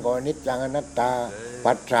ญญาณก็อนิจจังอนัตตา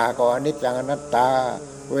ปัจจาก็อนิจจังอนัตตา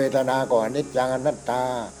เวทนาก็อนิจจังอนัตตา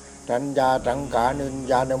สัญญาสังขารวิญ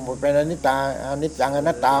ญาณหมดเป็นอนิจจังอ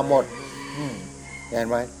นัตตาหมดเห็น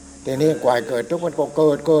ไหมทีนี้กว่าเกิดทุกมันก็เกิ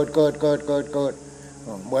ด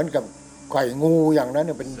เหมือนกับไข่งูอย่างนั้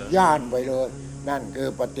นเป็นย่านไปเลยนั่นคือ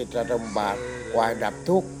ปฏิจจสมุปบาทกว่าดับ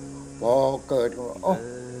ทุกข์พอเกิด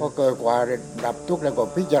กว่าดับทุกข์แล้วก็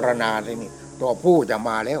พิจารณาทีนี้ตัวผู้จะม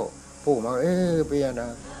าแล้วผู้มาพิจารณา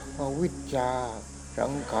วิชชาสั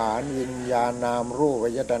งขารวิญญาณนามรูปว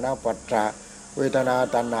ยตนาปัจจาเวทนา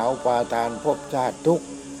ตัณหาอุปาทานภพชาติทุกข์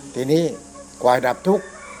ทีนี้กว่าดับทุกข์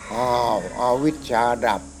อวิชชา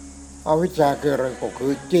ดับอวิชชาคืออะไรก็คื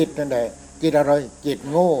อจิตนั่นแหละจิตอะไรจิต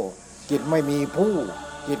โง่จิตไม่มีผู้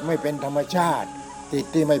จิตไม่เป็นธรรมชาติจิต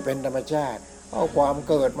ที่ไม่เป็นธรรมชาติเอาความ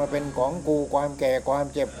เกิดมาเป็นของกูความแก่ความ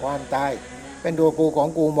เจ็บความตายเป็นตัวกูของ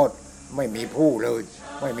กูหมดไม่มีผู้เลย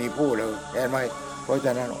เห็นไหมเพราะฉ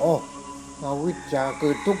ะนั้นอวิชชาคื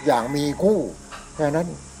อทุกอย่างมีคู่แค่นั้น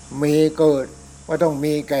มีเกิดมันต้อง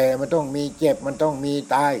มีแก่มันต้องมีเจ็บมันต้องมี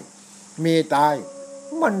ตาย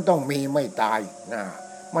มันต้องมีไม่ตาย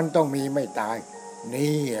มันต้องมีไม่ตาย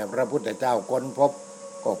นี่พระพุทธเจ้าค้นพบ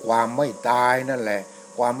ก็ความไม่ตายนั่นแหละ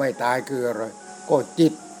ความไม่ตายคืออะไรก็จิ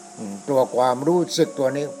ตตัวความรู้สึกตัว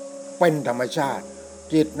นี้เป็นธรรมชาติ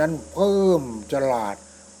จิตนั้นเพิ่มฉลาด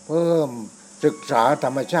เพิ่มศึกษาธร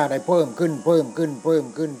รมชาติให้เพิ่มขึ้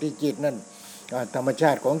นที่จิตนั่นธรรมช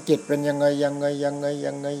าติของจิตเป็นยังไง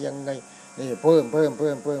นี่เพิ่ม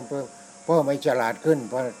ให้ฉลาดขึ้น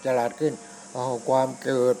ความเ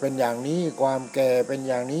กิดเป็นอย่างนี้ความแก่เป็น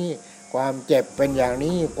อย่างนี้ความเจ็บเป็นอย่าง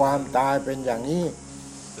นี้ความตายเป็นอย่างนี้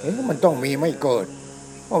มันต้องมีไม่เกิด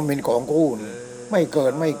เพราะมันเป็นของคู่ไม่เกิ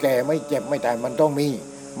ดไม่แก่ไม่เจ็บไม่ตายมันต้องมี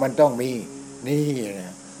นี่น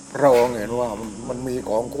ะพระองค์เห็นว่ามันมี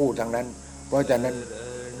ของคู่ทั้งนั้นเพราะฉะนั้น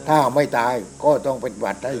ถ้าไม่ตายก็ต้องปฏิ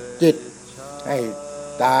บัติให้จิตให้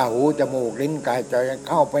ตาหูจมูกลิ้นกายใจเ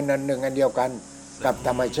ข้าไปนันหนึ่งอันเดียวกันกับธ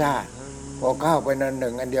รรมชาติพอเข้าไปนันห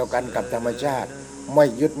นึ่งอันเดียวกันกับธรรมชาติไม่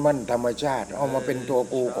ยึดมั่นธรรมชาติเอามาเป็นตัว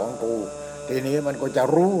กูของกูทีนี้มันก็จะ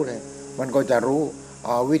รู้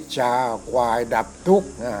อวิชชาควายดับทุกข์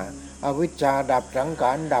อวิชชาดับสังข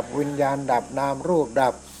ารดับวิญญาณดับนามรูปดั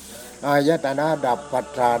บอายตนะดับปัจ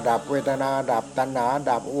จาดับเวทนาดับตัณหา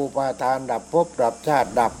ดับอุปาทานดับภพดับชาติ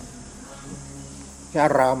ดับช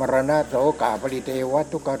รามรณะโสกาปริเทว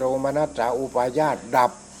ทุกขโทมนัสสาอุปาญาต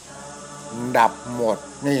ดับหมด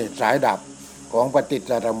นี่สายดับของปฏิจ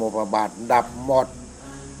จสมุปบาทดับหมด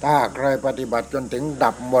ถ้าใครปฏิบัติจนถึง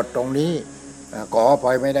ดับหมดตรงนี้ขออ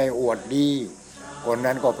ภัยไม่ได้อวดดีคน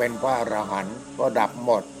นั้นก็เป็นพระอรหันต์ก็ดับห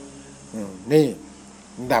มดนี่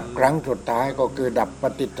ดับครั้งสุดท้ายก็คือดับป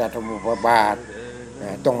ฏิจจสมุปบาท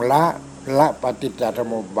ต้องละ ละปฏิจจส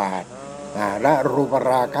มุปบาทละรูป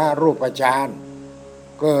ราคะรูปฌาน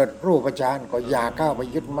เกิดรูปฌานก็อย่าก้าวไป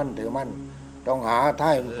ยึดมั่นถือมั่นต้องหาท่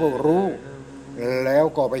านผู้รู้แล้ว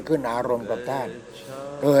ก็ไปขึ้นอารมณ์กับท่าน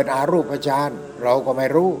เกิดอารูปฌานเราก็ไม่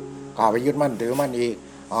รู้ก้าวไปยึดมั่นถือมั่นอีก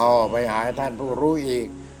ไปหาท่านผู้รู้อีก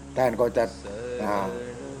ท่านก็จะ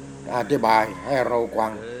อธิบายให้เราฟั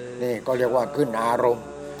งนี่ก็เรียกว่าขึ้นอารมณ์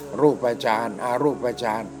รูปฌานอารูปฌ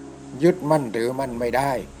านยึดมั่นถือมั่นไม่ไ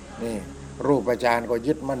ด้นี่รูปฌานก็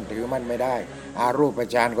ยึดมั่นถือมั่นไม่ได้อารูป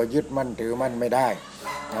ฌานก็ยึดมั่นถือมั่นไม่ได้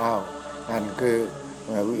นั่นคือ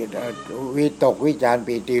วิตกวิจาร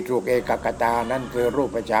ปีติสุขเอกคตานั่นคือรู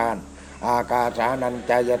ปฌานอากาสานัญ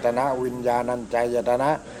จายตนะวิญญาณัญจายตนะ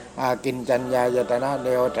อากินจัญญายตนะเน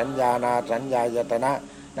วสัญญานาสัญญายตนะ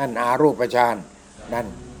นั่นอารูปฌานนั่น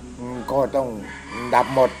ก็ต้องดับ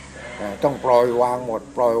หมดต้องปล่อยวางหมด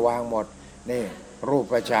ปล่อยวางหมดนี่รู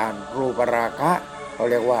ปฌานรูปราคะเขา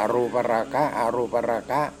เรียกว่ารูปราคะอารูปรา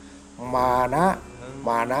คะมานะ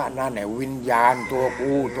นั่นแหละวิญญาณตัว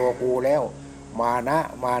กูแล้วมาน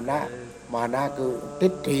ะคือทิ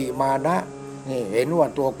ฏฐิมานะนี่เห็นว่า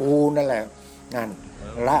ตัวกูนั่นแหละนั่น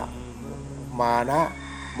ละมา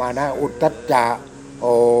นะอุทธัจจะโ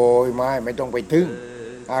อ้ยไม่ต้องไปถึง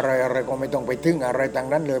อะไรก็ไม่ต้องไปถึงอะไรต่าง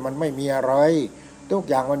นั้นเลยมันไม่มีอะไรทุก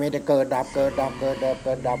อย่างมันมีแต่เกิด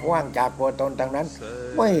ดับว่างจากตัวตนทั้งนั้น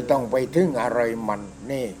ไม่ต้องไปถึงอะไรมัน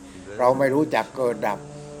นี่เราไม่รู้จักเกิดดับ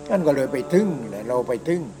นั่นก็เลยไปถึงเราไป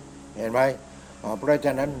ถึงเห็นไหมเพราะฉ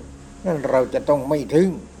ะนั้นนั่นเราจะต้องไม่ถึง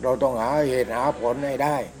เราต้องหาเหตุหาผลให้ไ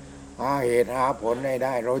ด้หาเหตุหาผลให้ไ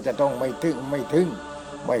ด้เราจะต้องไม่ถึง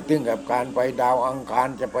กับการไปดาวอังคาร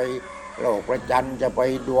จะไปโลกพระจันทร์จะไป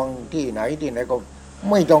ดวงที่ไหนก็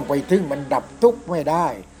ไม่ต้องไปถึงมันดับทุกข์ไม่ได้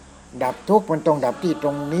ดับทุกข์มันต้องดับที่ต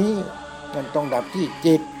รงนี้มันต้องดับที่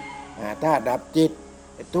จิตถ้าดับจิต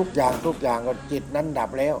ทุกอย่างก็จิตนั้นดับ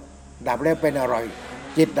แล้วเป็นอะไร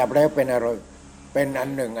จิตดับแล้วเป็นอะไรเป็นอัน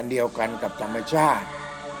หนึ่งอันเดียวกันกับธรรมชาติ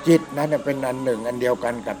จิตนั้นเป็นอันหนึ่งอันเดียวกั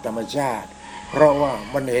นกับธรรมชาติเพราะว่า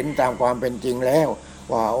มันเห็นตามความเป็นจริงแล้ว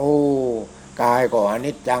ว่าโอ้กายก็อ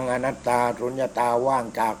นิจจังอนัตตาสุญญตาว่าง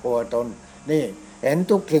จากตัวตนนี่เห็น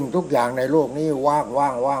ทุกสิ่งทุกอย่างในโลกนี้ว่าง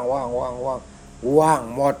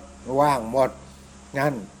หมด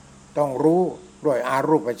นั่นต้องรู้ด้วยอา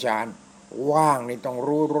รูปฌานว่างนี่ต้อง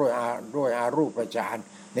รู้ด้วยอารูปฌาน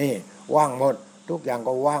นี่ว่างหมดทุกอย่าง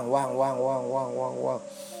ก็ว่าง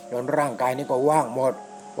จนร่างกายนี้ก็ว่างหมด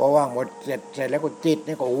พอว่างหมดเสร็จแล้วก็จิต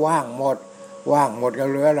นี่ก็ว่างหมดก็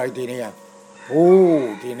เหลืออะไรทีนี้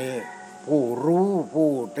ผู้รู้ผู้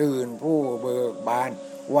ตื่นผู้เบิกบาน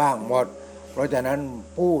ว่างหมดเพราะฉะนั้น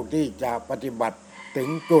ผู้ที่จะปฏิบัติถึง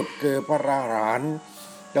จุดคือพระอรหันต์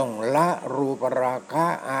ต้องละรูปราคะ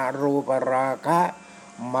อารูปราคะ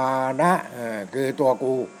มานะคือตัว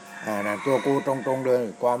กูตัวกูตรงๆเลย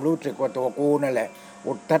ความรู้สึกว่าตัวกูนั่นแหละ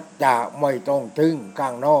อุทธัจจะไม่ต้องถึงข้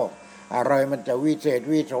างนอกอะไรมันจะวิเศษ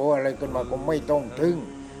วิโสอะไรขึ้นมาก็ไม่ต้องถึง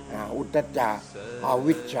อุทธัจจะอ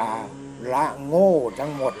วิชชาละโง่ทั้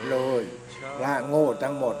งหมดเลยละโง่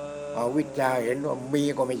ทั้งหมดอวิชชาเห็นว่ามี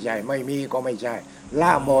ก็ไม่ใช่ไม่มีก็ไม่ใช่ล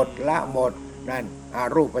ะหมดนั่นอา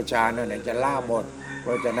รูปฌานนั่นแหละจะละหมดเพ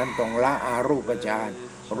ราะฉะนั้นต้องละอารูปฌาน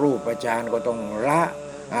รูปฌานก็ต้องละ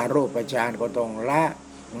อารูปฌานก็ต้องละ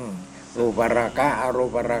รูปราคะอารู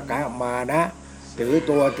ปราคะมานะถือ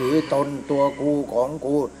ตัวถือตนตัวกูของ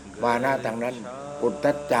กูมานะต่างนั้นอุท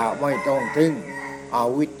ธัจจะไม่ต้องถึงอ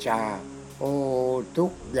วิชชาโอ้ทุ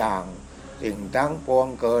กอย่างสิ่งทั้งปวง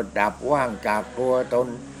เกิดดับว่างจากตัวตน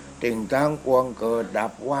สิ่งทั้งปวงเกิดดั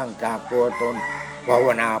บว่างจากตัวตนภาว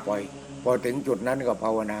นาไปพอถึงจุดนั้นก็ภ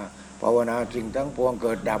าวนาสิ่งทั้งปวงเ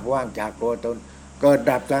กิดดับว่างจากตัวตนเกิด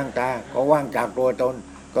ดับทางตาก็ว่างจากตัวตน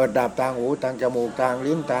เกิดดับทางหูทางจมูกทาง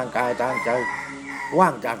ลิ้นทางกายทางใจว่า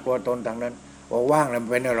งจากตัวตนทางนั้นพอว่างแล้ว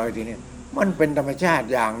เป็นอะไรทีนี้มันเป็นธรรมชาติ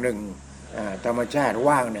อย่างหนึ่งธรรมชาติ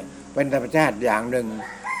ว่างเนี่ยเป็นธรรมชาติอย่างหนึ่ง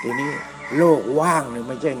ทีนี้โลกว่างเนี่ยไ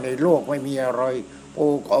ม่ใช่ในโลกไม่มีอะไรภู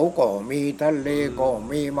เขาก็มีทะเลก็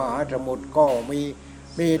มีมหาสมุทรก็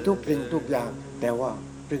มีทุกสิ่งทุกอย่างแต่ว่า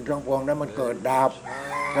สิ่งทั้งปวงนั้นมันเกิดดับ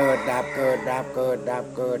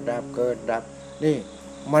นี่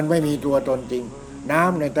มันไม่มีตัวตนจริงน้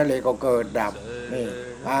ำในทะเลก็เกิดดับนี่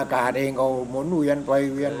อากาศเองก็หมุนเวียนไป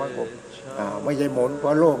เวียนมาก็ไม่ใช่หมุนเพรา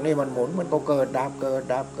ะโลกนี่มันหมุนมันก็เกิดดับ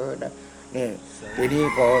นี่ทีนี้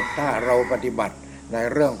พอถ้าเราปฏิบัติใน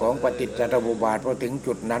เรื่องของปฏิจจสมุปบาทพอถึง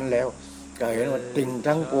จุดนั้นแล้วก็เห็นว่าสิ่ง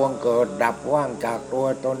ทั้งปวงเกิดดับว่างจากตัว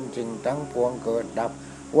ตนสิ่งทั้งปวงเกิดดับ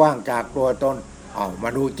ว่างจากตัวตนมา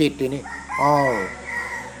ดูจิตทีนี้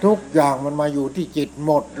ทุกอย่างมันมาอยู่ที่จิตห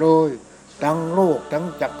มดเลยทั้งโลกทั้ง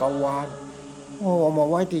จักรวาลเอามา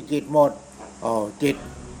ไว้ที่จิตหมดจิต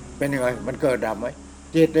เป็นยังไงมันเกิดดับไหม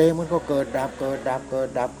จิตเองมันก็เกิดดับเกิดดับเกิด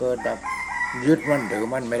ดับเกิดดับยึดมั่นถือ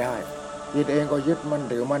มั่นไม่ได้จิตเองก็ยึดมั่น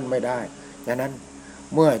ถือมั่นไม่ได้ฉะนั้น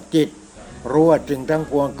เมื่อจิตรู้ว่าสิ่งทั้ง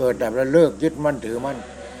ปวงเกิดดับแล้วเลิกยึดมั่นถือมั่น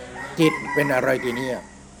จิตเป็นอะไรทีนี้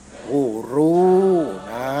ผู้รู้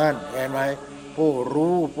นั่นเห็นไหมผู้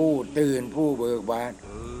รู้ผู้ตื่นผู้เบิกบาน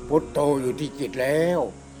พุทโธอยู่ที่จิตแล้ว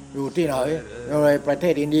อยู่ที่ไหนในประเท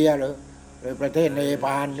ศอินเดียหรือในประเทศเนป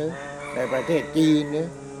าลหรือในประเทศจีนหรือ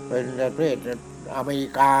เป็นประเทศอเมริ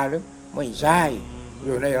กาหรือไม่ใช่อ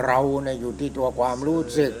ยู่ในเราอยู่ที่ตัวความรู้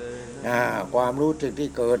สึกความรู้สึกที่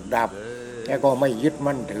เกิดดับแล้วก็ไม่ยึด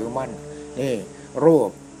มั่นถือมั่นนี่รูป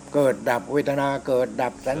เกิดดับเวทนาเกิดดั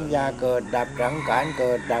บสัญญาเกิดดับสังขารเ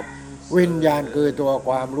กิดดับวิญญาณคือตัวค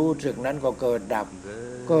วามรู้สึกนั้นก็เกิดดับ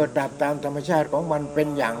เกิดดับตามธรรมชาติของมันเป็น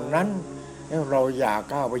อย่างนั้นเราอย่า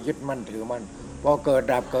ก้าวไปยึดมั่นถือมั่นพอเกิด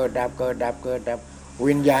ดับเกิดดับเกิดดับเกิดดับ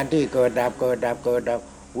วิญญาณที่เกิดดับเกิดดับเกิดดับ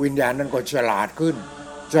วิญญาณนั้นก็ฉลาดขึ้น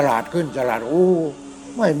ฉลาดขึ้นฉลาด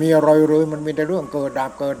ไม่มีอะไรเลยมันมีแต่เรื่องเกิดดั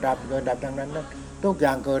บเกิดดับเกิดดับทั้งนั้นนะทุกอย่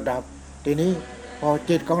างเกิดดับทีนี้พอ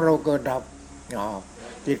จิตของเราเกิดดับ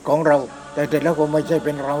จิตของเราแต่เสร็จแล้วก็ไม่ใช่เ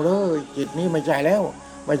ป็นเราเลยจิตนี้ไม่ใช่แล้ว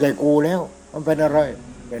ไม่ใช่กูแล้วมันเป็นอะไร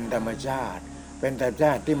เป็นธรรมชาติเป็นธรรมช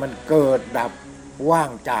าติที่มันเกิดดับว่าง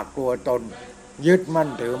จากตัวตนยึดมั่น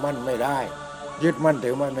ถือมั่นไม่ได้ยึดมั่นถื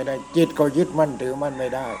อมั่นไม่ได้จิตก็ยึดมั่นถือมั่นไม่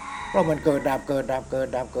ได้เพราะมันเกิดดับเกิดดับเกิด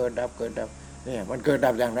ดับเกิดดับเกิดดับเนี่ยมันเกิด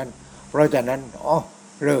ดับอย่างนั้นเพราะฉะนั้น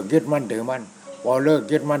เลิกยึดมั่นถือมั่นพอเลิก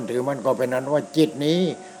ยึดมั่นถือมั่นก็เป็นนั้นว่าจิตนี้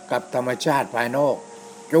กับธรรมชาติภายนอก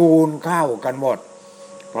จูนเข้ากันหมด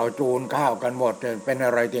พอจูนเข้ากันหมดเป็นอ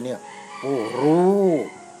ะไรทีเนี้ยผู้รู้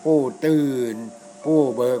ผู้ตื่นผู้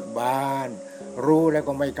เบิกบานรู้แล้ว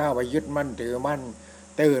ก็ไม่เข้าไปยึดมั่นถือมั่น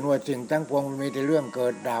ตื่นว่าสิ่งทั้งปวงมีแต่เรื่องเกิ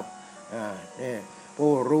ดดับนี่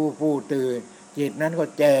ผู้รู้ผู้ตื่นจิตนั้นก็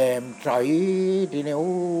แจ่มใสทีนี้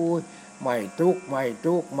ไม่ทุกข์ไม่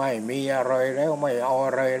ทุกข์ไม่มีอะไรแล้วไม่เอาอ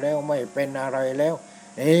ะไรแล้วไม่เป็นอะไรแล้ว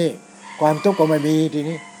นี่ความทุกข์ก็ไม่มีที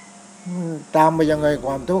นี้ตามไปยังไงค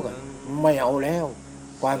วามทุกข์ไม่เอาแล้ว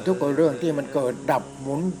ความทุกข์ก็เรื่องที่มันเกิดดับห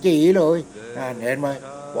มุนจีเลยเห็นไหม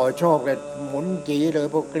พอชอบก็หมุนจีเลย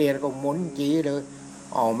พอเกลียดก็หมุนจีเลย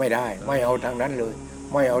เอาไม่ได้ไม่เอาทางนั้นเลย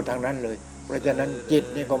ไม่เอาทางนั้นเลยเพราะฉะนั้นจิต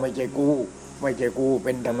นี่ก็ไม่ใช่กูไม่ใช่กูเ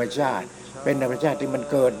ป็นธรรมชาติเป็นธรรมชาติที่มัน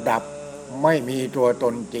เกิดดับไม่มีตัวต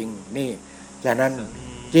นจริงนี่ฉะนั้น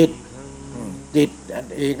จิต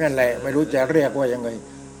อีกนั่นแหละไม่รู้จะเรียกว่ายังไง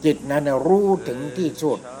จิตนั้นรู้ถึงที่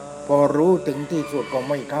สุดพอรู้ถึงที่สุดก็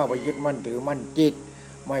ไม่เข้าไปยึดมั่นถือมั่นจิต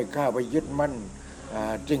ไม่เข้าไปยึดมั่น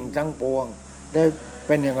จริงทั้งปวงได้เ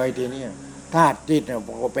ป็นยังไงทีนี้ธาตุจิต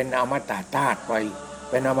ก็เป็นอมตะธาตุไป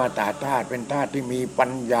เป็นอมตะธาตุเป็นธาตุที่มีปั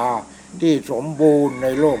ญญาที่สมบูรณ์ใน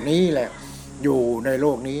โลกนี้แหละอยู่ในโล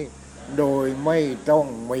กนี้โดยไม่ต้อง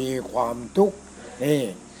มีความทุกข์นี่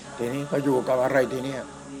ทีนี้ก็อยู่กับอะไรทีนี้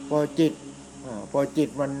พอจิต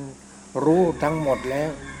มันรู้ทั้งหมดแล้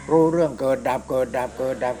วรู้เรื่องเกิดดับเกิดดับเกิ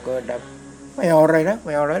ดดับเกิดดับไม่เอาอะไรนะไ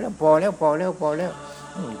ม่เอาอะไรแล้วพอแล้วพอแล้วพอแล้ว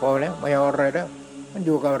พอแล้วไม่เอาอะไรแล้วมันอ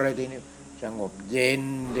ยู่กับอะไรทีนี้สงบเย็น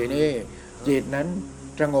ทีนี้จิตนั้น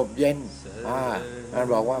สงบเย็นมัน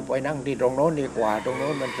บอกว่าไปนั่งที่ตรงโน้นดีกว่าตรงโ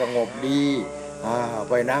น้นมันสงบดี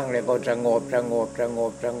ไปนั่งเลยก็สงบสงบสง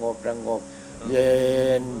บสงบสงบเย็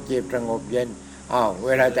นจิตสงบเย็นเว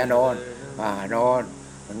ลาจะนอนนอน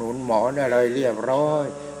หนุนหมอนอะไรเรียบร้อย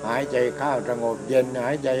หายใจเข้าสงบเย็นหา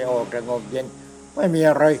ยใจออกสงบเย็นไม่มี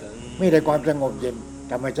อะไรไม่ได้ความสงบเย็น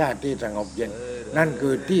ธรรมชาติที่สงบเย็นนั่นคื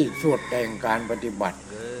อที่สุดแห่งการปฏิบัติ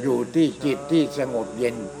อยู่ที่จิตที่สงบเย็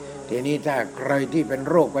นทีนี้ถ้าใครที่เป็น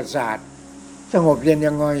โรคประสาทสงบเย็น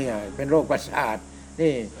ยังไงเป็นโรคประสาท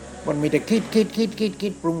นี่มันมีแต่คิ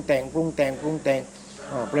ดปรุงแต่งป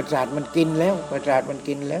ระสาทมันกินแล้วประสาทมัน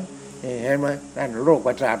กินแล้วนี่เห็นไหมนั่นโรคป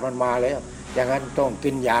ระสาทมันมาแล้วอย่างนั้นต้องกิ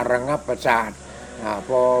นยาระงับประสาทพ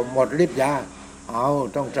อหมดฤทธิ์ยา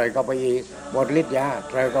ต้องใส่เข้าไปอีกหมดฤทธิ์ยา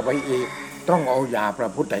ใส่เข้าไปอีกต้องเอายาพระ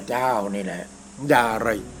พุทธเจ้านี่แหละยาอะไร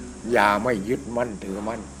ยาไม่ยึดมั่นถือ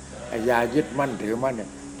มั่นยายึดมั่นถือมั่น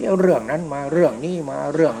เดี๋ยวเรื่องนั้นมาเรื่องนี้มา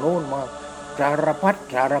เรื่องโน้นมาสารพัด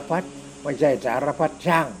ไม่ใช่สารพัด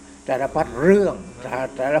ช่างสารพัดเรื่อง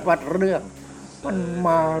มันม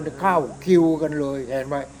าเข้าคิวกันเลยเห็น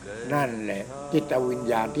ไหมนั่นแหละจิตวิญ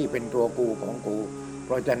ญาณที่เป็นตัวกูของกูเพ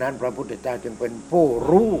ราะฉะนั้นพระพุทธเจ้าจึงเป็นผู้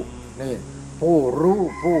รู้นี่ผู้รู้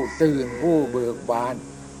ผู้ตื่นผู้เบิกบาน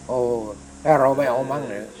ถ้าเราไม่เอามั่ง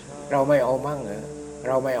เหรอเราไม่เอามั่งเห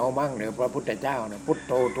รอพระพุทธเจ้าเนี่ยพุท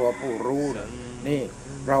โธตัวผู้รู้นี่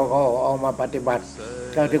เราก็เอามาปฏิบัติ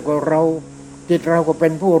ก็ถือว่าเราจิตเราก็เป็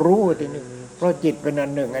นผู้รู้ทีนี้เพราะจิตเป็นอั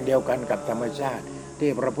นหนึ่งอันเดียวกันกับธรรมชาติที่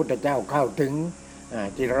พระพุทธเจ้าเข้าถึง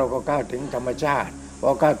จิตเราก็เข้าถึงธรรมชาติพอ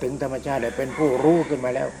เข้าถึงธรรมชาติได้เป็นผู้รู้ขึ้นม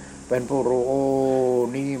าแล้ว เป็นผู้รู้โอ้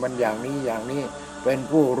นี่มันอย่างนี้อย่างนี้เป็น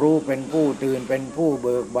ผู้รู้เป็นผู้ตื่นเป็นผู้เ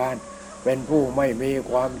บิกบานเป็นผู้ไม่มี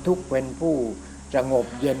ความทุกข์เป็นผู้สงบ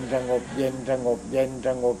เย็นสงบเย็นสงบเย็นส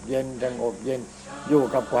งบเย็นสงบเย็นอยู่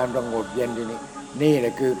กับความสงบเย็นทีนี้นี่แหล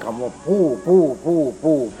ะคือคำว่าผู้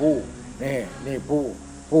นี่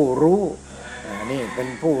ผู้รู้นี่เป็น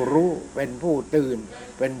ผู้รู้เป็นผู้ตื่น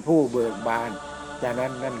เป็นผู้เบิกบานฉะนั้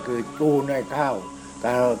นนั่นคือจูนให้เข้า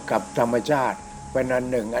กับธรรมชาติเป็นอัน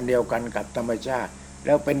หนึ่งอันเดียวกันกับธรรมชาติแ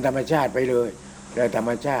ล้วเป็นธรรมชาติไปเลยแล้วธรร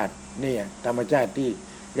มชาตินี่ธรรมชาติที่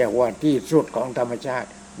เรียกว่าที่สุดของธรรมชาติ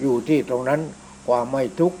อยู่ที่ตรงนั้นความไม่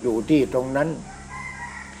ทุกข์อยู่ที่ตรงนั้น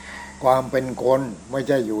ความเป็นคนไม่ใ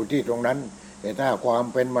ช่อยู่ที่ตรงนั้นแต่ถ้าความ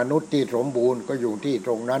เป็นมนุษย์ที่สมบูรณ์ก็อยู่ที่ต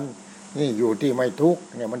รงนั้นนี่อยู่ที่ไม่ทุกข์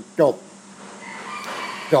เนี่ยมันจบ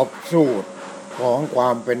สูตรของควา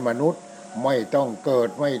มเป็นมนุษย์ไม่ต้องเกิด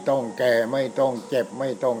ไม่ต้องแก่ไม่ต้องเจ็บไม่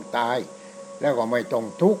ต้องตายแล้วก็ไม่ต้อง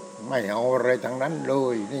ทุกข์ไม่เอาอะไรทั้งนั้นเล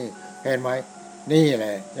ยนี่เห็นไหมนี่แหล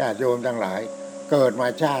ะญาติโยมทั้งหลายเกิดมา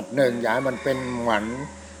ชาติหนึ่งอย่าให้มันเป็นหมัน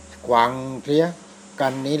ขวางเสียกั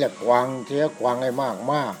นนี้แหละขวางเสียขวางให้มาก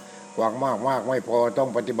ขวางมากไม่พอต้อง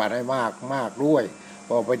ปฏิบัติให้มากด้วยพ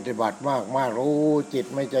อปฏิบัติมากรู้จิต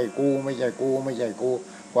ไม่ใช่กูไม่ใช่กูไม่ใช่กู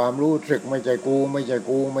ความรู้สึกไม่ใช่กูไม่ใช่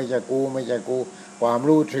กูไม่ใช่กูไม่ใช่กูความ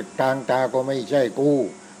รู้สึกทางตาก็ไม่ใช่กู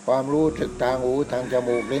ความรู้สึกทางหูทางจ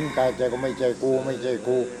มูกลิ้นกายใจก็ไม่ใช่กูไม่ใช่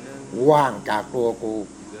กูว่างจากตัวกู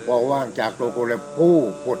พอว่างจากตัวกูแล้วผู้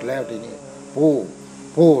ผุดแล้วทีนี้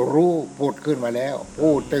ผู้รู้ผุดขึ้นมาแล้ว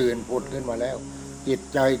ผู้ตื่นผุดขึ้นมาแล้วจิต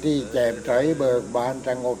ใจที่แจ่มใสเบิกบานส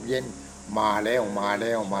งบเย็นมาแล้ว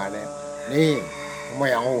นี่ไม่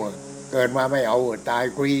เอาเกิดมาไม่เอาตาย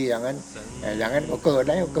กรีอย่างนั้นก็เกิด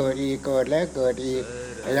แล้วเกิดอีกเกิดแล้วเกิดอีก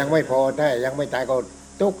ยังไม่พอได้ยังไม่ตายก็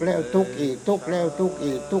ทุกข์แล้วทุกข์อีกทุกข์แล้วทุกข์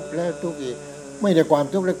อีกทุกข์แล้วทุกข์อีกไม่ได้ความ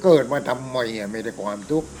ทุกข์แล้วเกิดมาทำไมไม่ได้ความ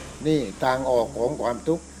ทุกข์นี่ทางออกของความ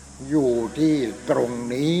ทุกข์อยู่ที่ตรง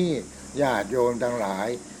นี้ญาติโยมทั้งหลาย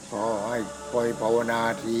ขอให้คอยภาวนา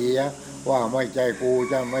ทีว่าไม่ใจกู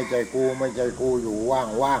จะไม่ใจกูไม่ใจกูอยู่ว่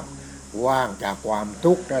างจากความ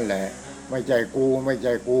ทุกข์นั่นแหละไม่ใจกูไม่ใจ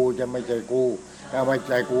กูจะไม่ใจกูถ้าไม่ใ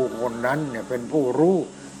จกูคนนั้นเนี่ยเป็นผู้รู้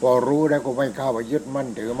พอรู้แล้วก็ไม่เข้าไปยึดมั่น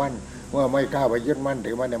ถือมั่นเมื่อไม่เข้าไปยึดมั่น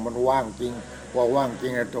ถือมั่นเนี่ยมันว่างจริงพอว่างจริ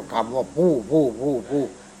งเนี่ยตัวคำว่าผู้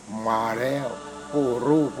มาแล้วผู้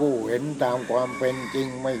รู้ผู้เห็นตามความเป็นจริง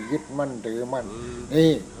ไม่ยึดมั่นถือมั่น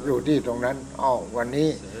นี่อยู่ที่ตรงนั้นวันนี้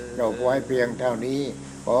เราไว้เพียงเท่านี้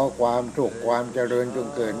ขอความสุขความเจริญจง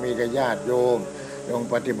เกิดมีกับญาติโยมจง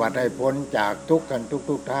ปฏิบัติให้พ้นจากทุกข์กัน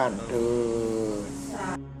ทุกท่านเถิด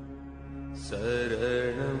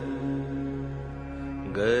Saranam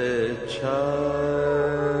gacchami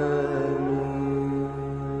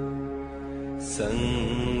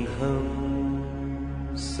Sangham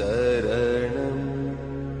saranam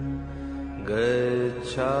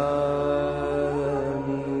gacchami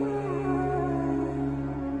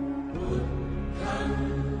Buddham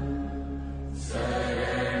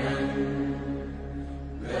saranam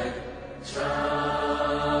gacchami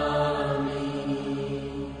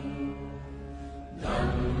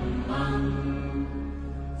Dhammam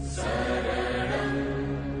saranam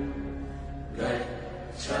gacchami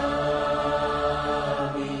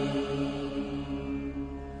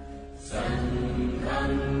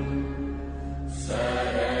Sangham saranam